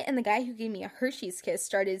 He and the guy who gave me a Hershey's kiss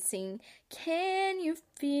started singing, "Can you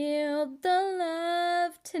feel the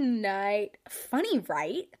love tonight?" Funny,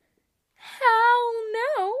 right? Hell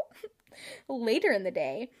no! Later in the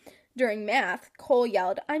day, during math, Cole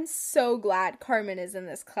yelled, "I'm so glad Carmen is in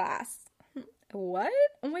this class." What?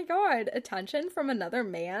 Oh my god, attention from another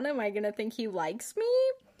man? Am I gonna think he likes me?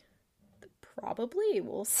 Probably.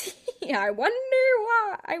 We'll see. I wonder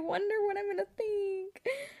why. I wonder what I'm gonna think.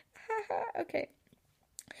 Okay.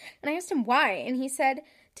 And I asked him why, and he said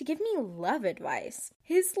to give me love advice.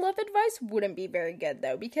 His love advice wouldn't be very good,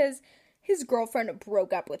 though, because his girlfriend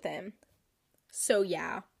broke up with him. So,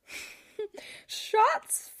 yeah.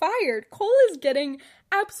 Shots fired. Cole is getting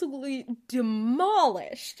absolutely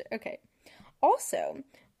demolished. Okay. Also,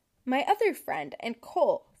 my other friend and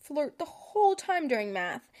Cole flirt the whole time during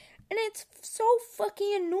math, and it's so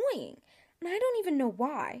fucking annoying. And I don't even know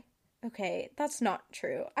why. Okay, that's not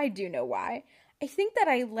true. I do know why. I think that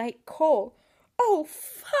I like Cole. Oh,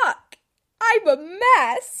 fuck! I'm a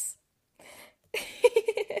mess!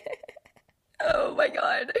 Oh my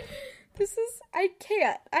god. I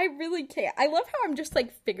can't. I really can't. I love how I'm just,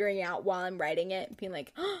 like, figuring out while I'm writing it, being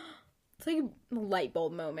like, it's like a light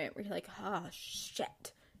bulb moment where you're like, oh,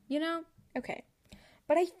 shit. You know? Okay.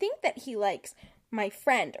 But I think that he likes my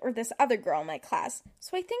friend or this other girl in my class,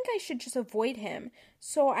 so I think I should just avoid him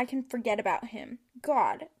so I can forget about him.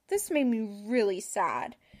 God, this made me really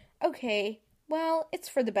sad. Okay, well, it's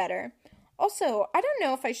for the better. Also, I don't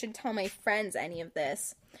know if I should tell my friends any of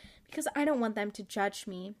this, because I don't want them to judge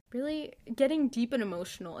me. Really getting deep and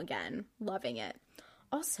emotional again. Loving it.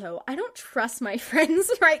 Also, I don't trust my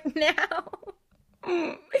friends right now.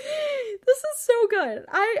 This is so good.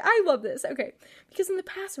 I love this. Okay, because in the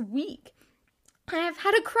past week, I have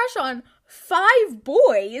had a crush on 5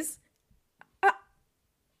 boys.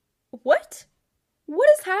 What? What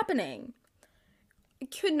is happening? I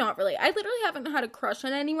could not relate. I literally haven't had a crush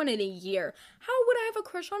on anyone in a year. How would I have a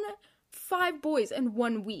crush on 5 boys in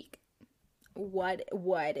 1 week? What?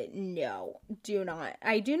 No, do not.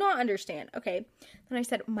 I do not understand. Okay. Then I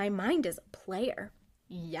said, my mind is a player.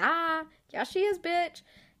 Yeah, she is, bitch.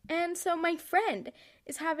 And so my friend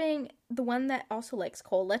is having the one that also likes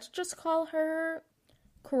Cole. Let's just call her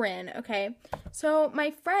Corinne, okay? So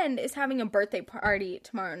my friend is having a birthday party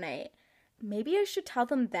tomorrow night. Maybe I should tell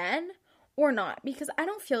them then or not, because I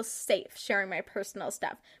don't feel safe sharing my personal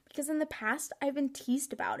stuff, because in the past I've been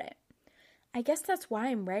teased about it. I guess that's why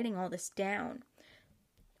I'm writing all this down.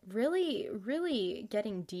 Really, really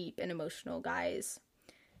getting deep and emotional, guys.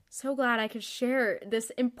 So glad I could share this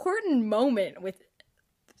important moment with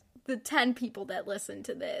the 10 people that listen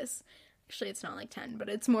to this. Actually, it's not like 10, but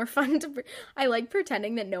it's more fun to... I like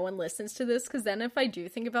pretending that no one listens to this, because then if I do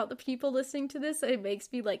think about the people listening to this, it makes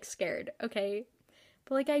me, like, scared, okay?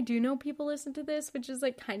 But, like, I do know people listen to this, which is,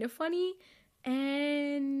 like, kind of funny.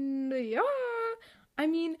 And, yeah. I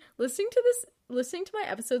mean, listening to my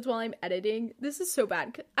episodes while I'm editing, this is so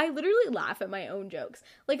bad. I literally laugh at my own jokes.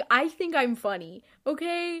 Like, I think I'm funny,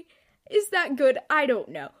 okay? Is that good? I don't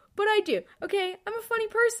know. But I do, okay? I'm a funny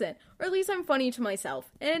person. Or at least I'm funny to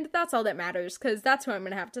myself. And that's all that matters, because that's who I'm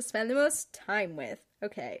going to have to spend the most time with.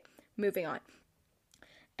 Okay, moving on.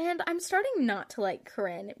 And I'm starting not to like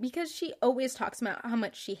Corinne, because she always talks about how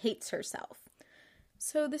much she hates herself.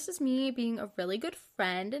 So this is me being a really good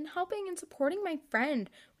friend and helping and supporting my friend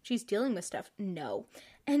when she's dealing with stuff. No.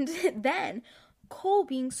 And then Cole,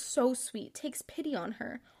 being so sweet, takes pity on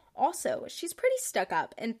her. Also, she's pretty stuck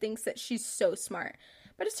up and thinks that she's so smart.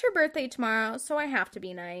 But it's her birthday tomorrow, so I have to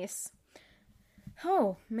be nice.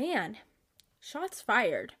 Oh, man. Shots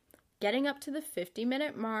fired. Getting up to the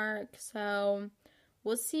 50-minute mark, so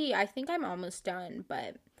we'll see. I think I'm almost done,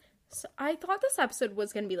 but so I thought this episode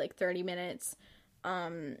was going to be like 30 minutes.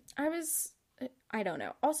 I don't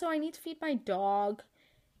know. Also, I need to feed my dog,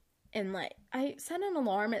 and like, I set an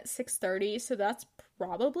alarm at 6:30, so that's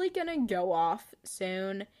probably gonna go off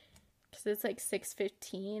soon, because it's like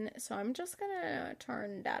 6:15, so I'm just gonna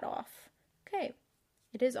turn that off. Okay,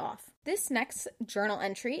 it is off. This next journal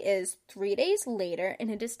entry is 3 days later,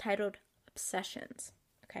 and it is titled Obsessions.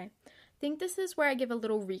 Okay, I think this is where I give a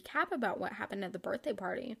little recap about what happened at the birthday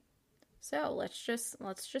party. So let's just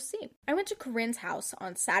see. I went to Corinne's house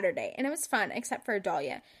on Saturday, and it was fun, except for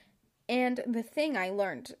Adalia. And the thing I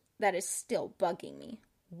learned that is still bugging me.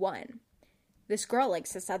 1, this girl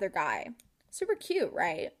likes this other guy. Super cute,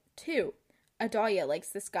 right? 2, Adalia likes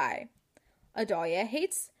this guy. Adalia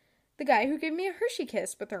hates the guy who gave me a Hershey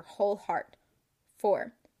kiss with her whole heart.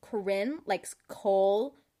 4, Corinne likes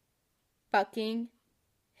Cole fucking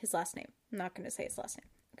his last name. I'm not going to say his last name.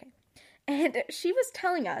 Okay. And she was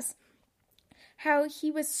telling us how he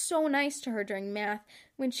was so nice to her during math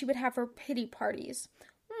when she would have her pity parties.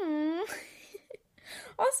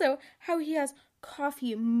 Also, how he has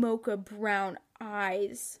coffee mocha brown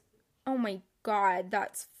eyes. Oh my god,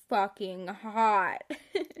 that's fucking hot.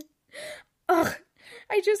 Ugh,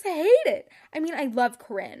 I just hate it. I mean, I love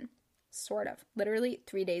Corinne. Sort of. Literally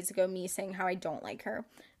 3 days ago, me saying how I don't like her.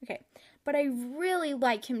 Okay. But I really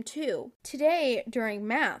like him too. Today, during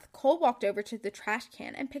math, Cole walked over to the trash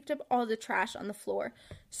can and picked up all the trash on the floor.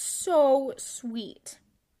 So sweet.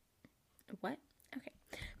 What? Okay.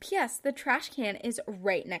 P.S. The trash can is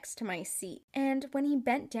right next to my seat. And when he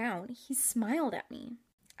bent down, he smiled at me.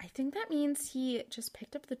 I think that means he just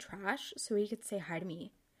picked up the trash so he could say hi to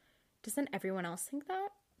me. Doesn't everyone else think that?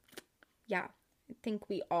 Yeah, I think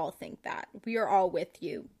we all think that. We are all with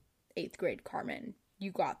you, 8th grade Carmen.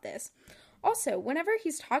 You got this. Also, whenever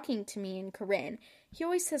he's talking to me and Corinne, he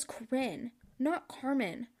always says Corinne, not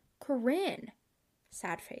Carmen. Corinne.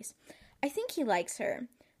 Sad face. I think he likes her,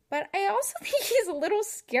 but I also think he's a little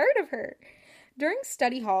scared of her. During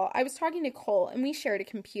study hall, I was talking to Cole, and we shared a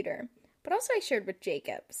computer. But also I shared with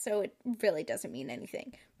Jacob, so it really doesn't mean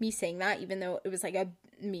anything. Me saying that, even though it was like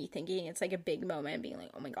me thinking it's like a big moment, being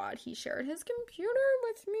like, oh my god, he shared his computer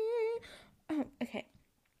with me. Oh, okay.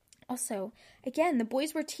 Also, again, the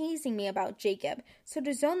boys were teasing me about Jacob, so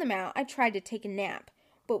to zone them out, I tried to take a nap,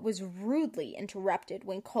 but was rudely interrupted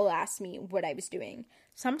when Cole asked me what I was doing.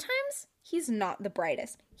 Sometimes he's not the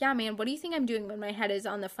brightest. Yeah, man, what do you think I'm doing when my head is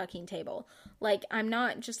on the fucking table? Like, I'm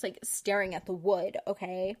not just, like, staring at the wood,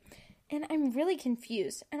 okay? And I'm really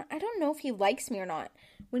confused, and I don't know if he likes me or not.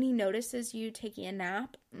 When he notices you taking a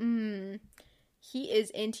nap, he is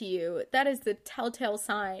into you. That is the telltale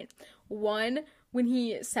sign. 1, when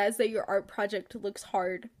he says that your art project looks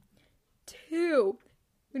hard. 2,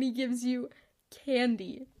 when he gives you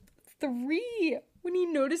candy. 3, when he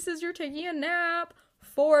notices you're taking a nap.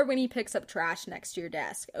 4, when he picks up trash next to your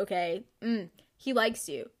desk, okay? He likes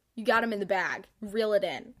you. You got him in the bag. Reel it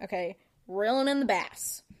in, okay? Reel it in the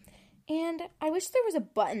bass. And I wish there was a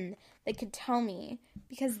button that could tell me,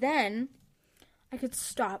 because then I could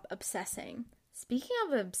stop obsessing. Speaking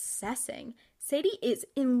of obsessing, Sadie is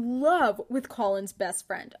in love with Colin's best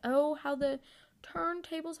friend. Oh, how the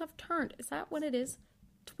turntables have turned. Is that what it is?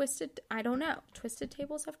 Twisted, I don't know. Twisted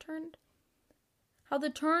tables have turned? How the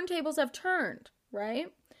turntables have turned,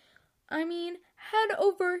 right? I mean, head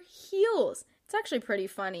over heels. It's actually pretty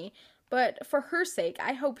funny, but for her sake,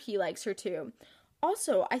 I hope he likes her too.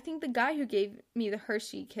 Also, I think the guy who gave me the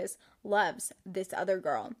Hershey kiss loves this other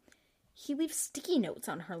girl. He leaves sticky notes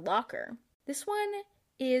on her locker. This one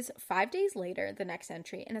is 5 days later, the next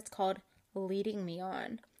entry, and it's called Leading Me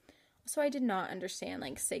On. So I did not understand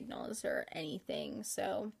like signals or anything.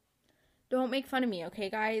 So don't make fun of me, okay,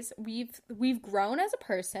 guys? We've grown as a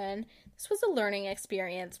person. This was a learning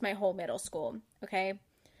experience my whole middle school, okay?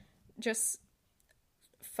 Just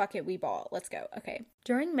fuck it, we ball. Let's go. Okay.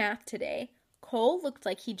 During math today, Cole looked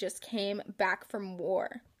like he just came back from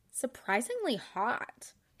war. Surprisingly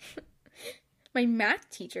hot. My math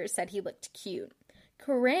teacher said he looked cute.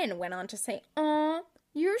 Corinne went on to say, "Aw,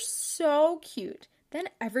 you're so cute." Then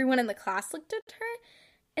everyone in the class looked at her,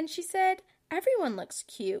 and she said, "Everyone looks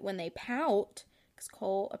cute when they pout." Because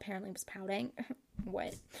Cole apparently was pouting.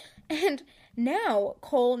 What? And now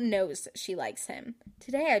Cole knows she likes him.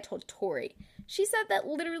 Today I told Tori. She said that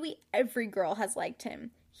literally every girl has liked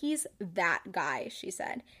him. He's that guy, she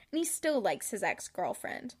said. And he still likes his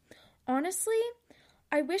ex-girlfriend. Honestly,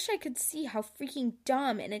 I wish I could see how freaking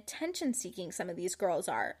dumb and attention-seeking some of these girls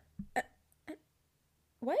are.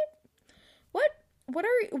 What? What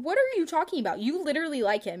are you talking about? You literally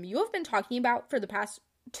like him. You have been talking about for the past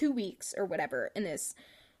 2 weeks or whatever in this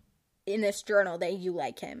journal that you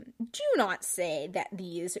like him. Do not say that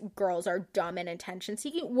these girls are dumb and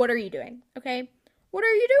attention-seeking. What are you doing? Okay? What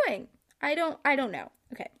are you doing? I don't know.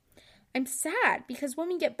 Okay. I'm sad because when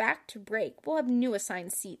we get back to break, we'll have new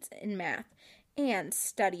assigned seats in math and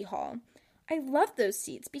study hall. I love those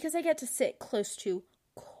seats because I get to sit close to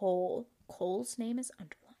Cole. Cole's name is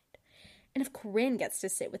underlined. And if Corinne gets to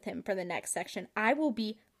sit with him for the next section, I will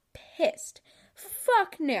be pissed.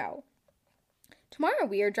 Fuck no. Tomorrow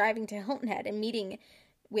we are driving to Hilton Head and meeting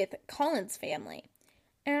with Colin's family.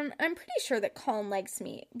 And I'm pretty sure that Colin likes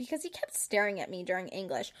me because he kept staring at me during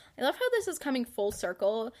English. I love how this is coming full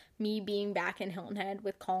circle, me being back in Hilton Head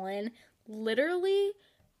with Colin. Literally,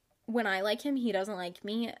 when I like him, he doesn't like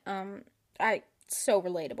me. So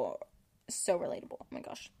relatable. So relatable. Oh my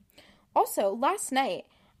gosh. Also, last night,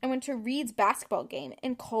 I went to Reed's basketball game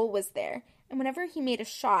and Cole was there. And whenever he made a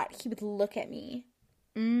shot, he would look at me.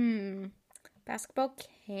 Basketball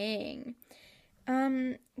king.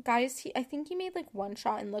 Guys, I think he made like one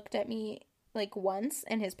shot and looked at me like once,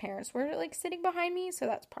 and his parents were like sitting behind me, so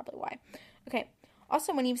that's probably why. Okay.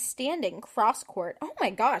 Also, when he was standing cross court, oh my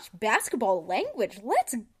gosh, basketball language,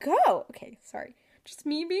 let's go. Okay, sorry. Just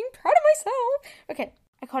me being proud of myself. Okay,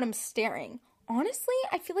 I caught him staring. Honestly,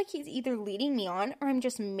 I feel like he's either leading me on or I'm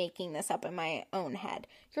just making this up in my own head.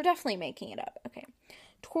 You're definitely making it up. Okay.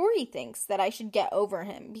 Tori thinks that I should get over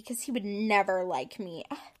him because he would never like me.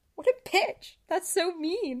 What a bitch. That's so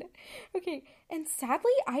mean. Okay. And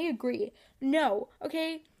sadly, I agree. No.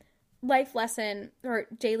 Okay. Life lesson or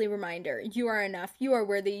daily reminder. You are enough. You are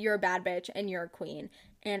worthy. You're a bad bitch and you're a queen.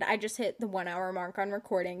 And I just hit the 1 hour mark on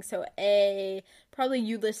recording. So probably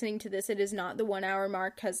you listening to this, it is not the 1 hour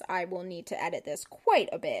mark because I will need to edit this quite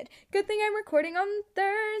a bit. Good thing I'm recording on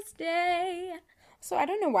Thursday. So I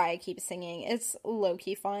don't know why I keep singing. It's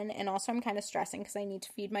low-key fun. And also I'm kind of stressing because I need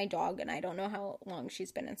to feed my dog and I don't know how long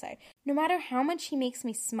she's been inside. No matter how much he makes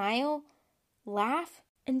me smile, laugh,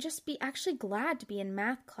 and just be actually glad to be in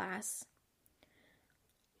math class,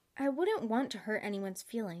 I wouldn't want to hurt anyone's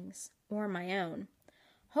feelings or my own.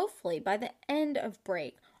 Hopefully, by the end of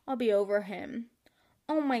break, I'll be over him.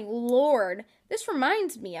 Oh my lord, this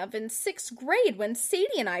reminds me of in 6th grade when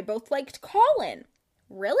Sadie and I both liked Colin.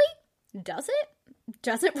 Really? Does it?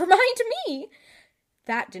 Does it remind me?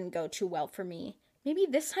 That didn't go too well for me. Maybe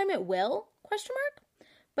this time it will? ?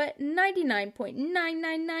 But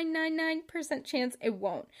 99.99999% chance it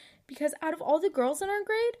won't. Because out of all the girls in our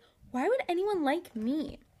grade, why would anyone like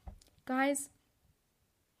me? Guys,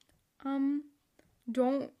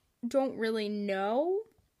 don't really know.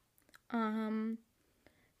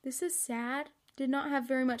 This is sad. Did not have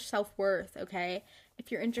very much self-worth, okay? If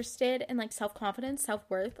you're interested in like self-confidence,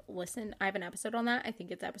 self-worth, listen, I have an episode on that. I think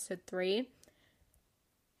it's episode 3.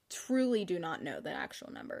 Truly do not know the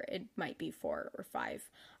actual number. It might be 4 or 5.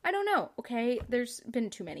 I don't know, okay? There's been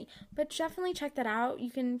too many. But definitely check that out. You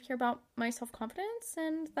can hear about my self-confidence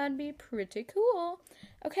and that'd be pretty cool.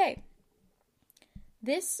 Okay.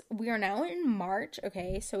 We are now in March,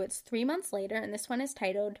 okay? So it's 3 months later and this one is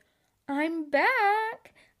titled, I'm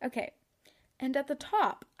Back. Okay. And at the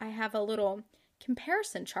top, I have a little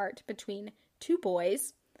comparison chart between 2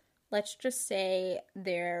 boys. Let's just say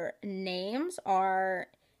their names are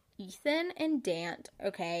Ethan and Dant,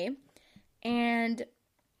 okay? And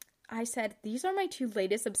I said, these are my 2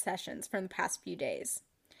 latest obsessions from the past few days.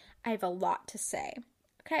 I have a lot to say.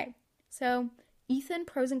 Okay, so Ethan,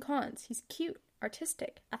 pros and cons. He's cute,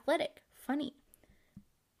 artistic, athletic, funny.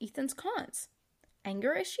 Ethan's cons.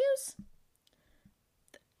 Anger issues?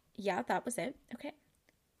 Yeah, that was it. Okay.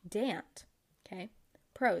 Dant. Okay.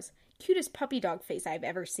 Pros. Cutest puppy dog face I've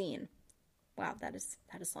ever seen. Wow, that is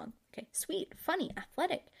long. Okay, sweet, funny,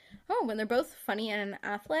 athletic. Oh, when they're both funny and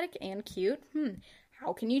athletic and cute.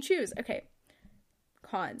 How can you choose? Okay.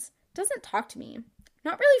 Cons. Doesn't talk to me.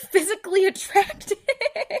 Not really physically attracted.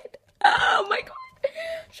 Oh my god.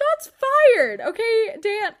 Shots fired. Okay,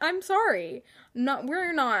 Dan, I'm sorry.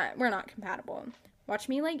 We're not compatible. Watch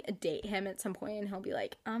me like date him at some point and he'll be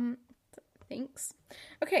like, thanks.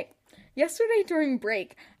 Okay. Yesterday during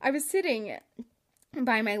break, I was sitting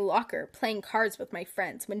by my locker playing cards with my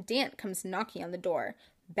friends when Dan comes knocking on the door,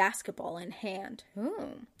 basketball in hand.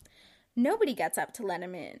 Ooh. Nobody gets up to let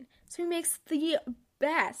him in, so he makes the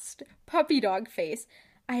best puppy dog face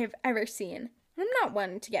I have ever seen. I'm not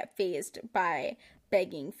one to get fazed by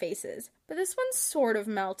begging faces, but this one sort of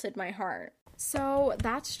melted my heart. So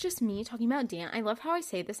that's just me talking about Dan. I love how I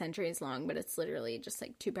say this entry is long, but it's literally just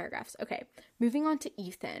like 2 paragraphs. Okay, moving on to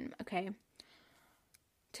Ethan, okay?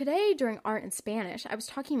 Today, during art and Spanish, I was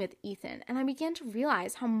talking with Ethan, and I began to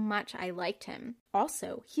realize how much I liked him.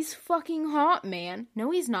 Also, he's fucking hot, man.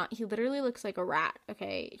 No, he's not. He literally looks like a rat,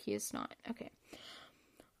 okay? He is not. Okay.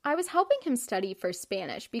 I was helping him study for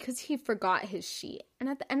Spanish because he forgot his sheet, and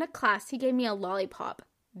at the end of class, he gave me a lollipop,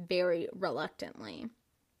 very reluctantly.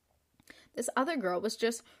 This other girl was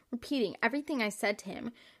just repeating everything I said to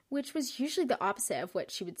him, which was usually the opposite of what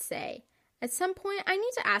she would say. At some point, I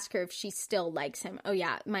need to ask her if she still likes him. Oh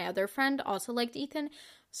yeah, my other friend also liked Ethan.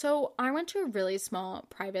 So I went to a really small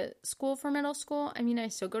private school for middle school. I mean, I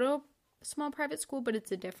still go to a small private school, but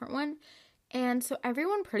it's a different one. And so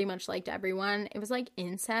everyone pretty much liked everyone. It was like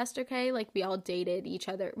incest, okay? Like we all dated each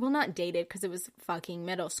other. Well, not dated because it was fucking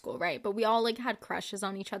middle school, right? But we all like had crushes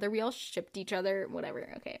on each other. We all shipped each other,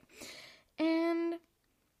 whatever, okay. And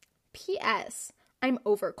P.S. I'm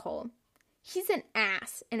over Cole. He's an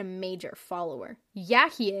ass and a major follower. Yeah,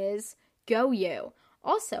 he is. Go you.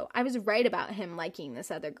 Also, I was right about him liking this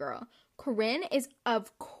other girl. Corinne is,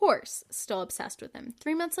 of course, still obsessed with him.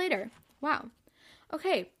 3 months later. Wow.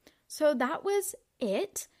 Okay, so that was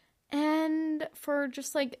it. And for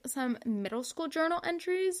just like some middle school journal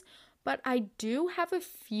entries, but I do have a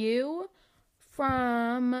few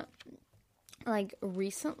from like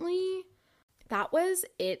recently. That was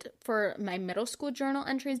it for my middle school journal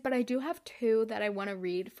entries, but I do have 2 that I want to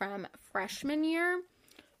read from freshman year,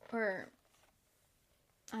 or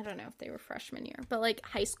I don't know if they were freshman year, but like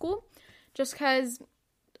high school, just because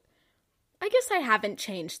I guess I haven't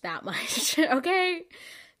changed that much, okay?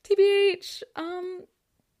 TBH,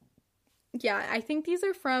 yeah, I think these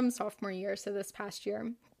are from sophomore year, so this past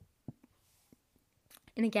year.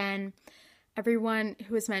 And again, everyone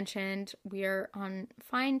who was mentioned, we're on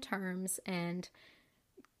fine terms, and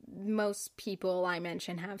most people I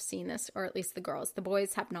mention have seen this, or at least the girls. The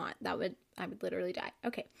boys have not. I would literally die.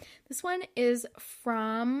 Okay, this one is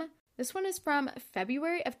from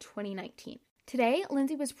February of 2019. Today,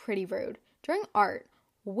 Lindsay was pretty rude. During art,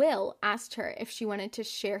 Will asked her if she wanted to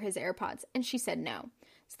share his AirPods, and she said no.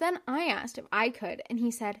 So then I asked if I could, and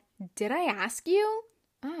he said, "Did I ask you?"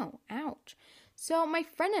 Oh, ouch. So my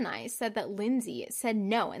friend and I said that Lindsay said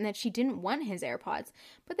no and that she didn't want his AirPods,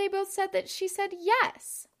 but they both said that she said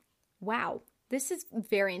yes. Wow, this is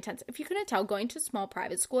very intense. If you couldn't tell, going to small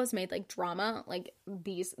private school has made like drama, like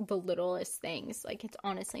the littlest things. Like it's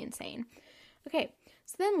honestly insane. Okay,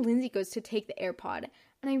 so then Lindsay goes to take the AirPod,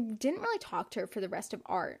 and I didn't really talk to her for the rest of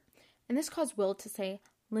art. And this caused Will to say,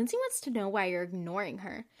 "Lindsay wants to know why you're ignoring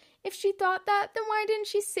her. If she thought that, then why didn't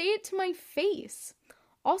she say it to my face?"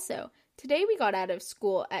 Also, today we got out of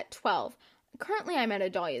school at 12. Currently I'm at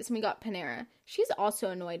Adalia's and we got Panera. She's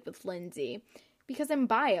also annoyed with Lindsay because in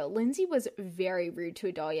bio, Lindsay was very rude to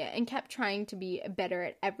Adalia and kept trying to be better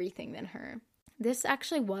at everything than her. This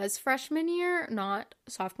actually was freshman year, not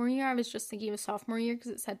sophomore year. I was just thinking it was sophomore year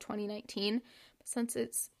because it said 2019. But since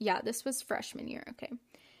this was freshman year, okay.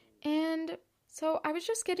 And so I was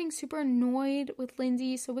just getting super annoyed with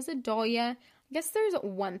Lindsay. So was Adalia. I guess there's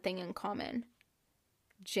one thing in common.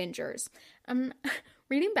 Gingers.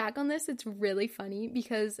 Reading back on this, it's really funny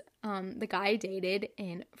because the guy I dated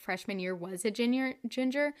in freshman year was a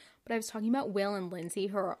ginger, but I was talking about Will and Lindsay,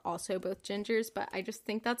 who are also both gingers, but I just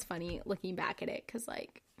think that's funny looking back at it because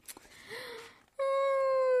like,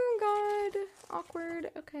 oh god,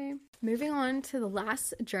 awkward. Okay, moving on to the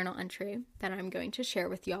last journal entry that I'm going to share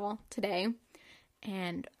with y'all today.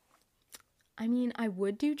 And I mean, I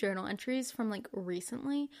would do journal entries from like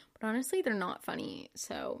recently, but honestly, they're not funny.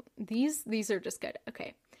 So these are just good.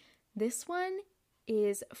 Okay. This one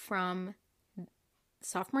is from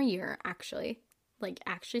sophomore year, actually. Like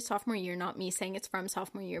actually sophomore year, not me saying it's from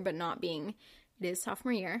sophomore year, but not being, it is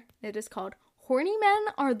sophomore year. It is called "Horny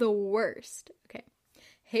Men Are the Worst." Okay.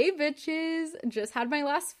 Hey bitches, just had my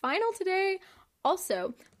last final today.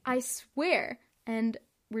 Also, I swear, and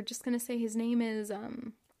we're just gonna say his name is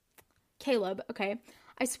Caleb, okay?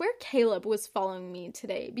 I swear Caleb was following me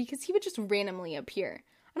today because he would just randomly appear.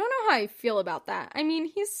 I don't know how I feel about that. I mean,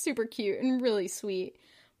 he's super cute and really sweet,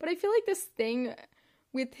 but I feel like this thing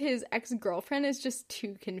with his ex-girlfriend is just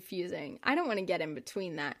too confusing. I don't want to get in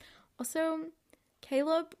between that. Also,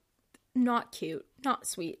 Caleb, not cute, not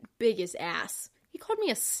sweet, big as ass. He called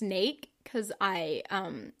me a snake because I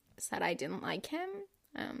said I didn't like him.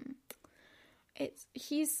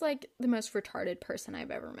 He's like the most retarded person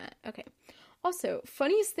I've ever met. Okay. Also,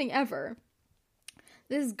 funniest thing ever,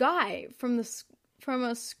 this guy from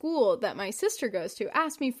a school that my sister goes to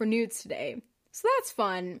asked me for nudes today. So that's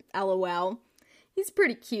fun, LOL. He's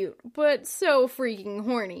pretty cute, but so freaking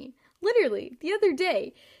horny. Literally, the other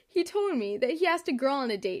day, he told me that he asked a girl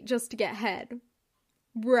on a date just to get head.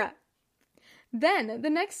 Bruh. Then, the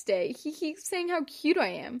next day, he keeps saying how cute I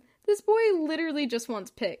am. This boy literally just wants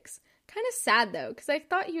pics. Kind of sad, though, because I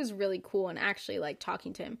thought he was really cool and actually liked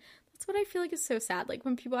talking to him. That's what I feel like is so sad. Like,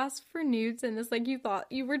 when people ask for nudes and it's like you thought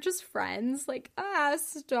you were just friends. Like,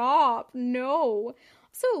 stop. No.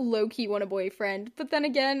 So low-key want a boyfriend. But then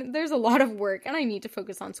again, there's a lot of work and I need to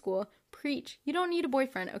focus on school. Preach. You don't need a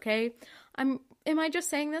boyfriend, okay? Am I just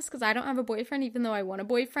saying this because I don't have a boyfriend even though I want a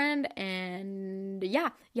boyfriend? And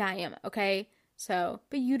yeah, I am, okay? So,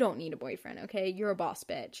 but you don't need a boyfriend, okay? You're a boss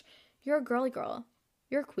bitch. You're a girly girl.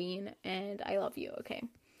 You're a queen, and I love you, okay?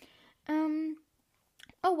 Oh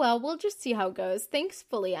well, we'll just see how it goes.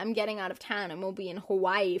 Thankfully, I'm getting out of town and we'll be in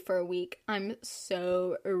Hawaii for a week. I'm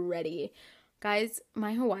so ready. Guys,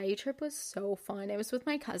 my Hawaii trip was so fun. It was with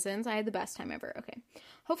my cousins. I had the best time ever, okay?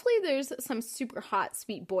 Hopefully there's some super hot,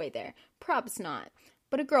 sweet boy there. Probs not.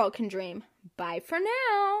 But a girl can dream. Bye for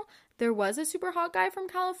now. There was a super hot guy from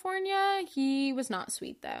California. He was not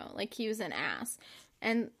sweet, though. Like, he was an ass.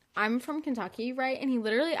 And I'm from Kentucky, right? And he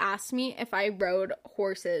literally asked me if I rode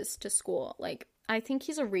horses to school. Like, I think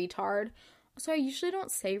he's a retard. So I usually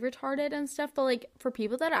don't say retarded and stuff, but, like, for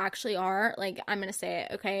people that actually are, like, I'm gonna say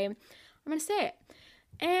it, okay? I'm gonna say it.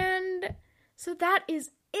 And so that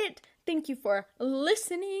is it. Thank you for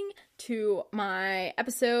listening to my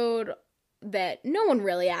episode that no one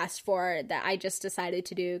really asked for, that I just decided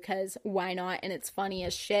to do because why not, and it's funny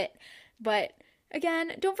as shit. But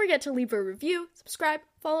again, don't forget to leave a review, subscribe,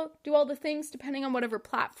 follow, do all the things depending on whatever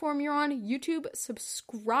platform you're on. YouTube,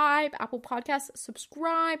 subscribe. Apple Podcasts,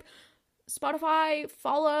 subscribe. Spotify,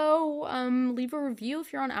 follow. Leave a review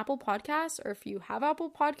if you're on Apple Podcasts, or if you have Apple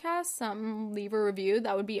Podcasts, leave a review.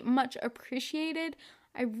 That would be much appreciated.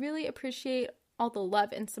 I really appreciate all the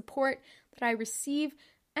love and support that I receive,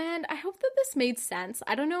 and I hope that this made sense.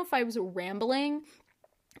 I don't know if I was rambling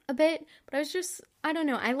a bit, but I don't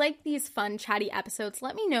know. I like these fun, chatty episodes.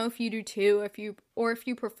 Let me know if you do too, if you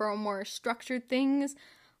prefer more structured things,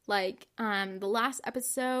 like the last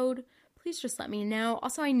episode. Please just let me know.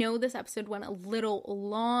 Also, I know this episode went a little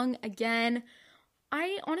long again.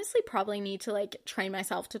 I honestly probably need to, like, train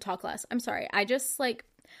myself to talk less. I'm sorry. I just, like,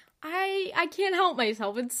 I can't help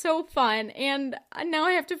myself. It's so fun. And now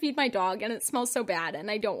I have to feed my dog and it smells so bad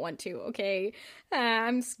and I don't want to, okay?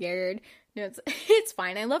 I'm scared. No, it's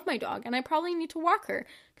fine. I love my dog and I probably need to walk her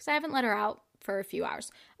because I haven't let her out for a few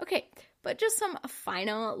hours. Okay, but just some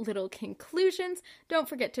final little conclusions. Don't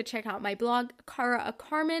forget to check out my blog,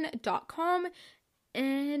 caraacarmen.com.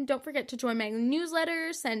 And don't forget to join my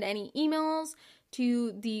newsletter, send any emails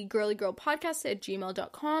to the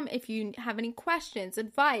girlygirlpodcast@gmail.com if you have any questions,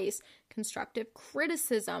 advice, constructive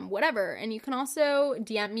criticism, whatever. And you can also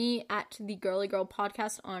DM me at the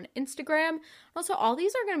girlygirlpodcast on Instagram. Also, all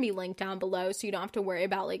these are going to be linked down below, so you don't have to worry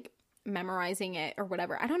about, like, memorizing it or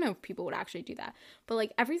whatever. I don't know if people would actually do that, but,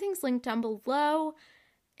 like, everything's linked down below.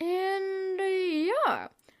 And yeah,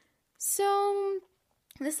 so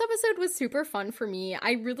this episode was super fun for me.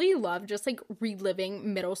 I really love just, like,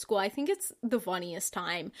 reliving middle school. I think it's the funniest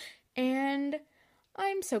time, and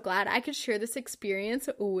I'm so glad I could share this experience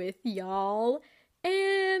with y'all,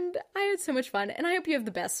 and I had so much fun, and I hope you have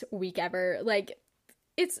the best week ever. Like,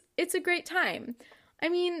 it's a great time. I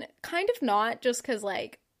mean, kind of not, just because,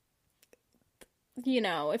 like, you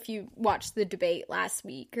know, if you watched the debate last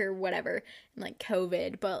week or whatever, and, like,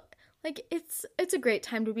 COVID, but, like, it's a great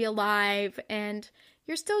time to be alive, and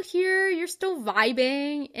you're still here, you're still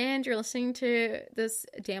vibing, and you're listening to this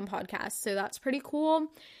damn podcast, so that's pretty cool.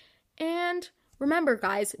 And remember,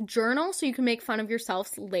 guys, journal so you can make fun of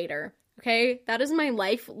yourselves later, okay? That is my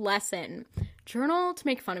life lesson. Journal to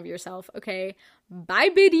make fun of yourself, okay? Bye,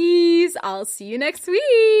 biddies! I'll see you next week!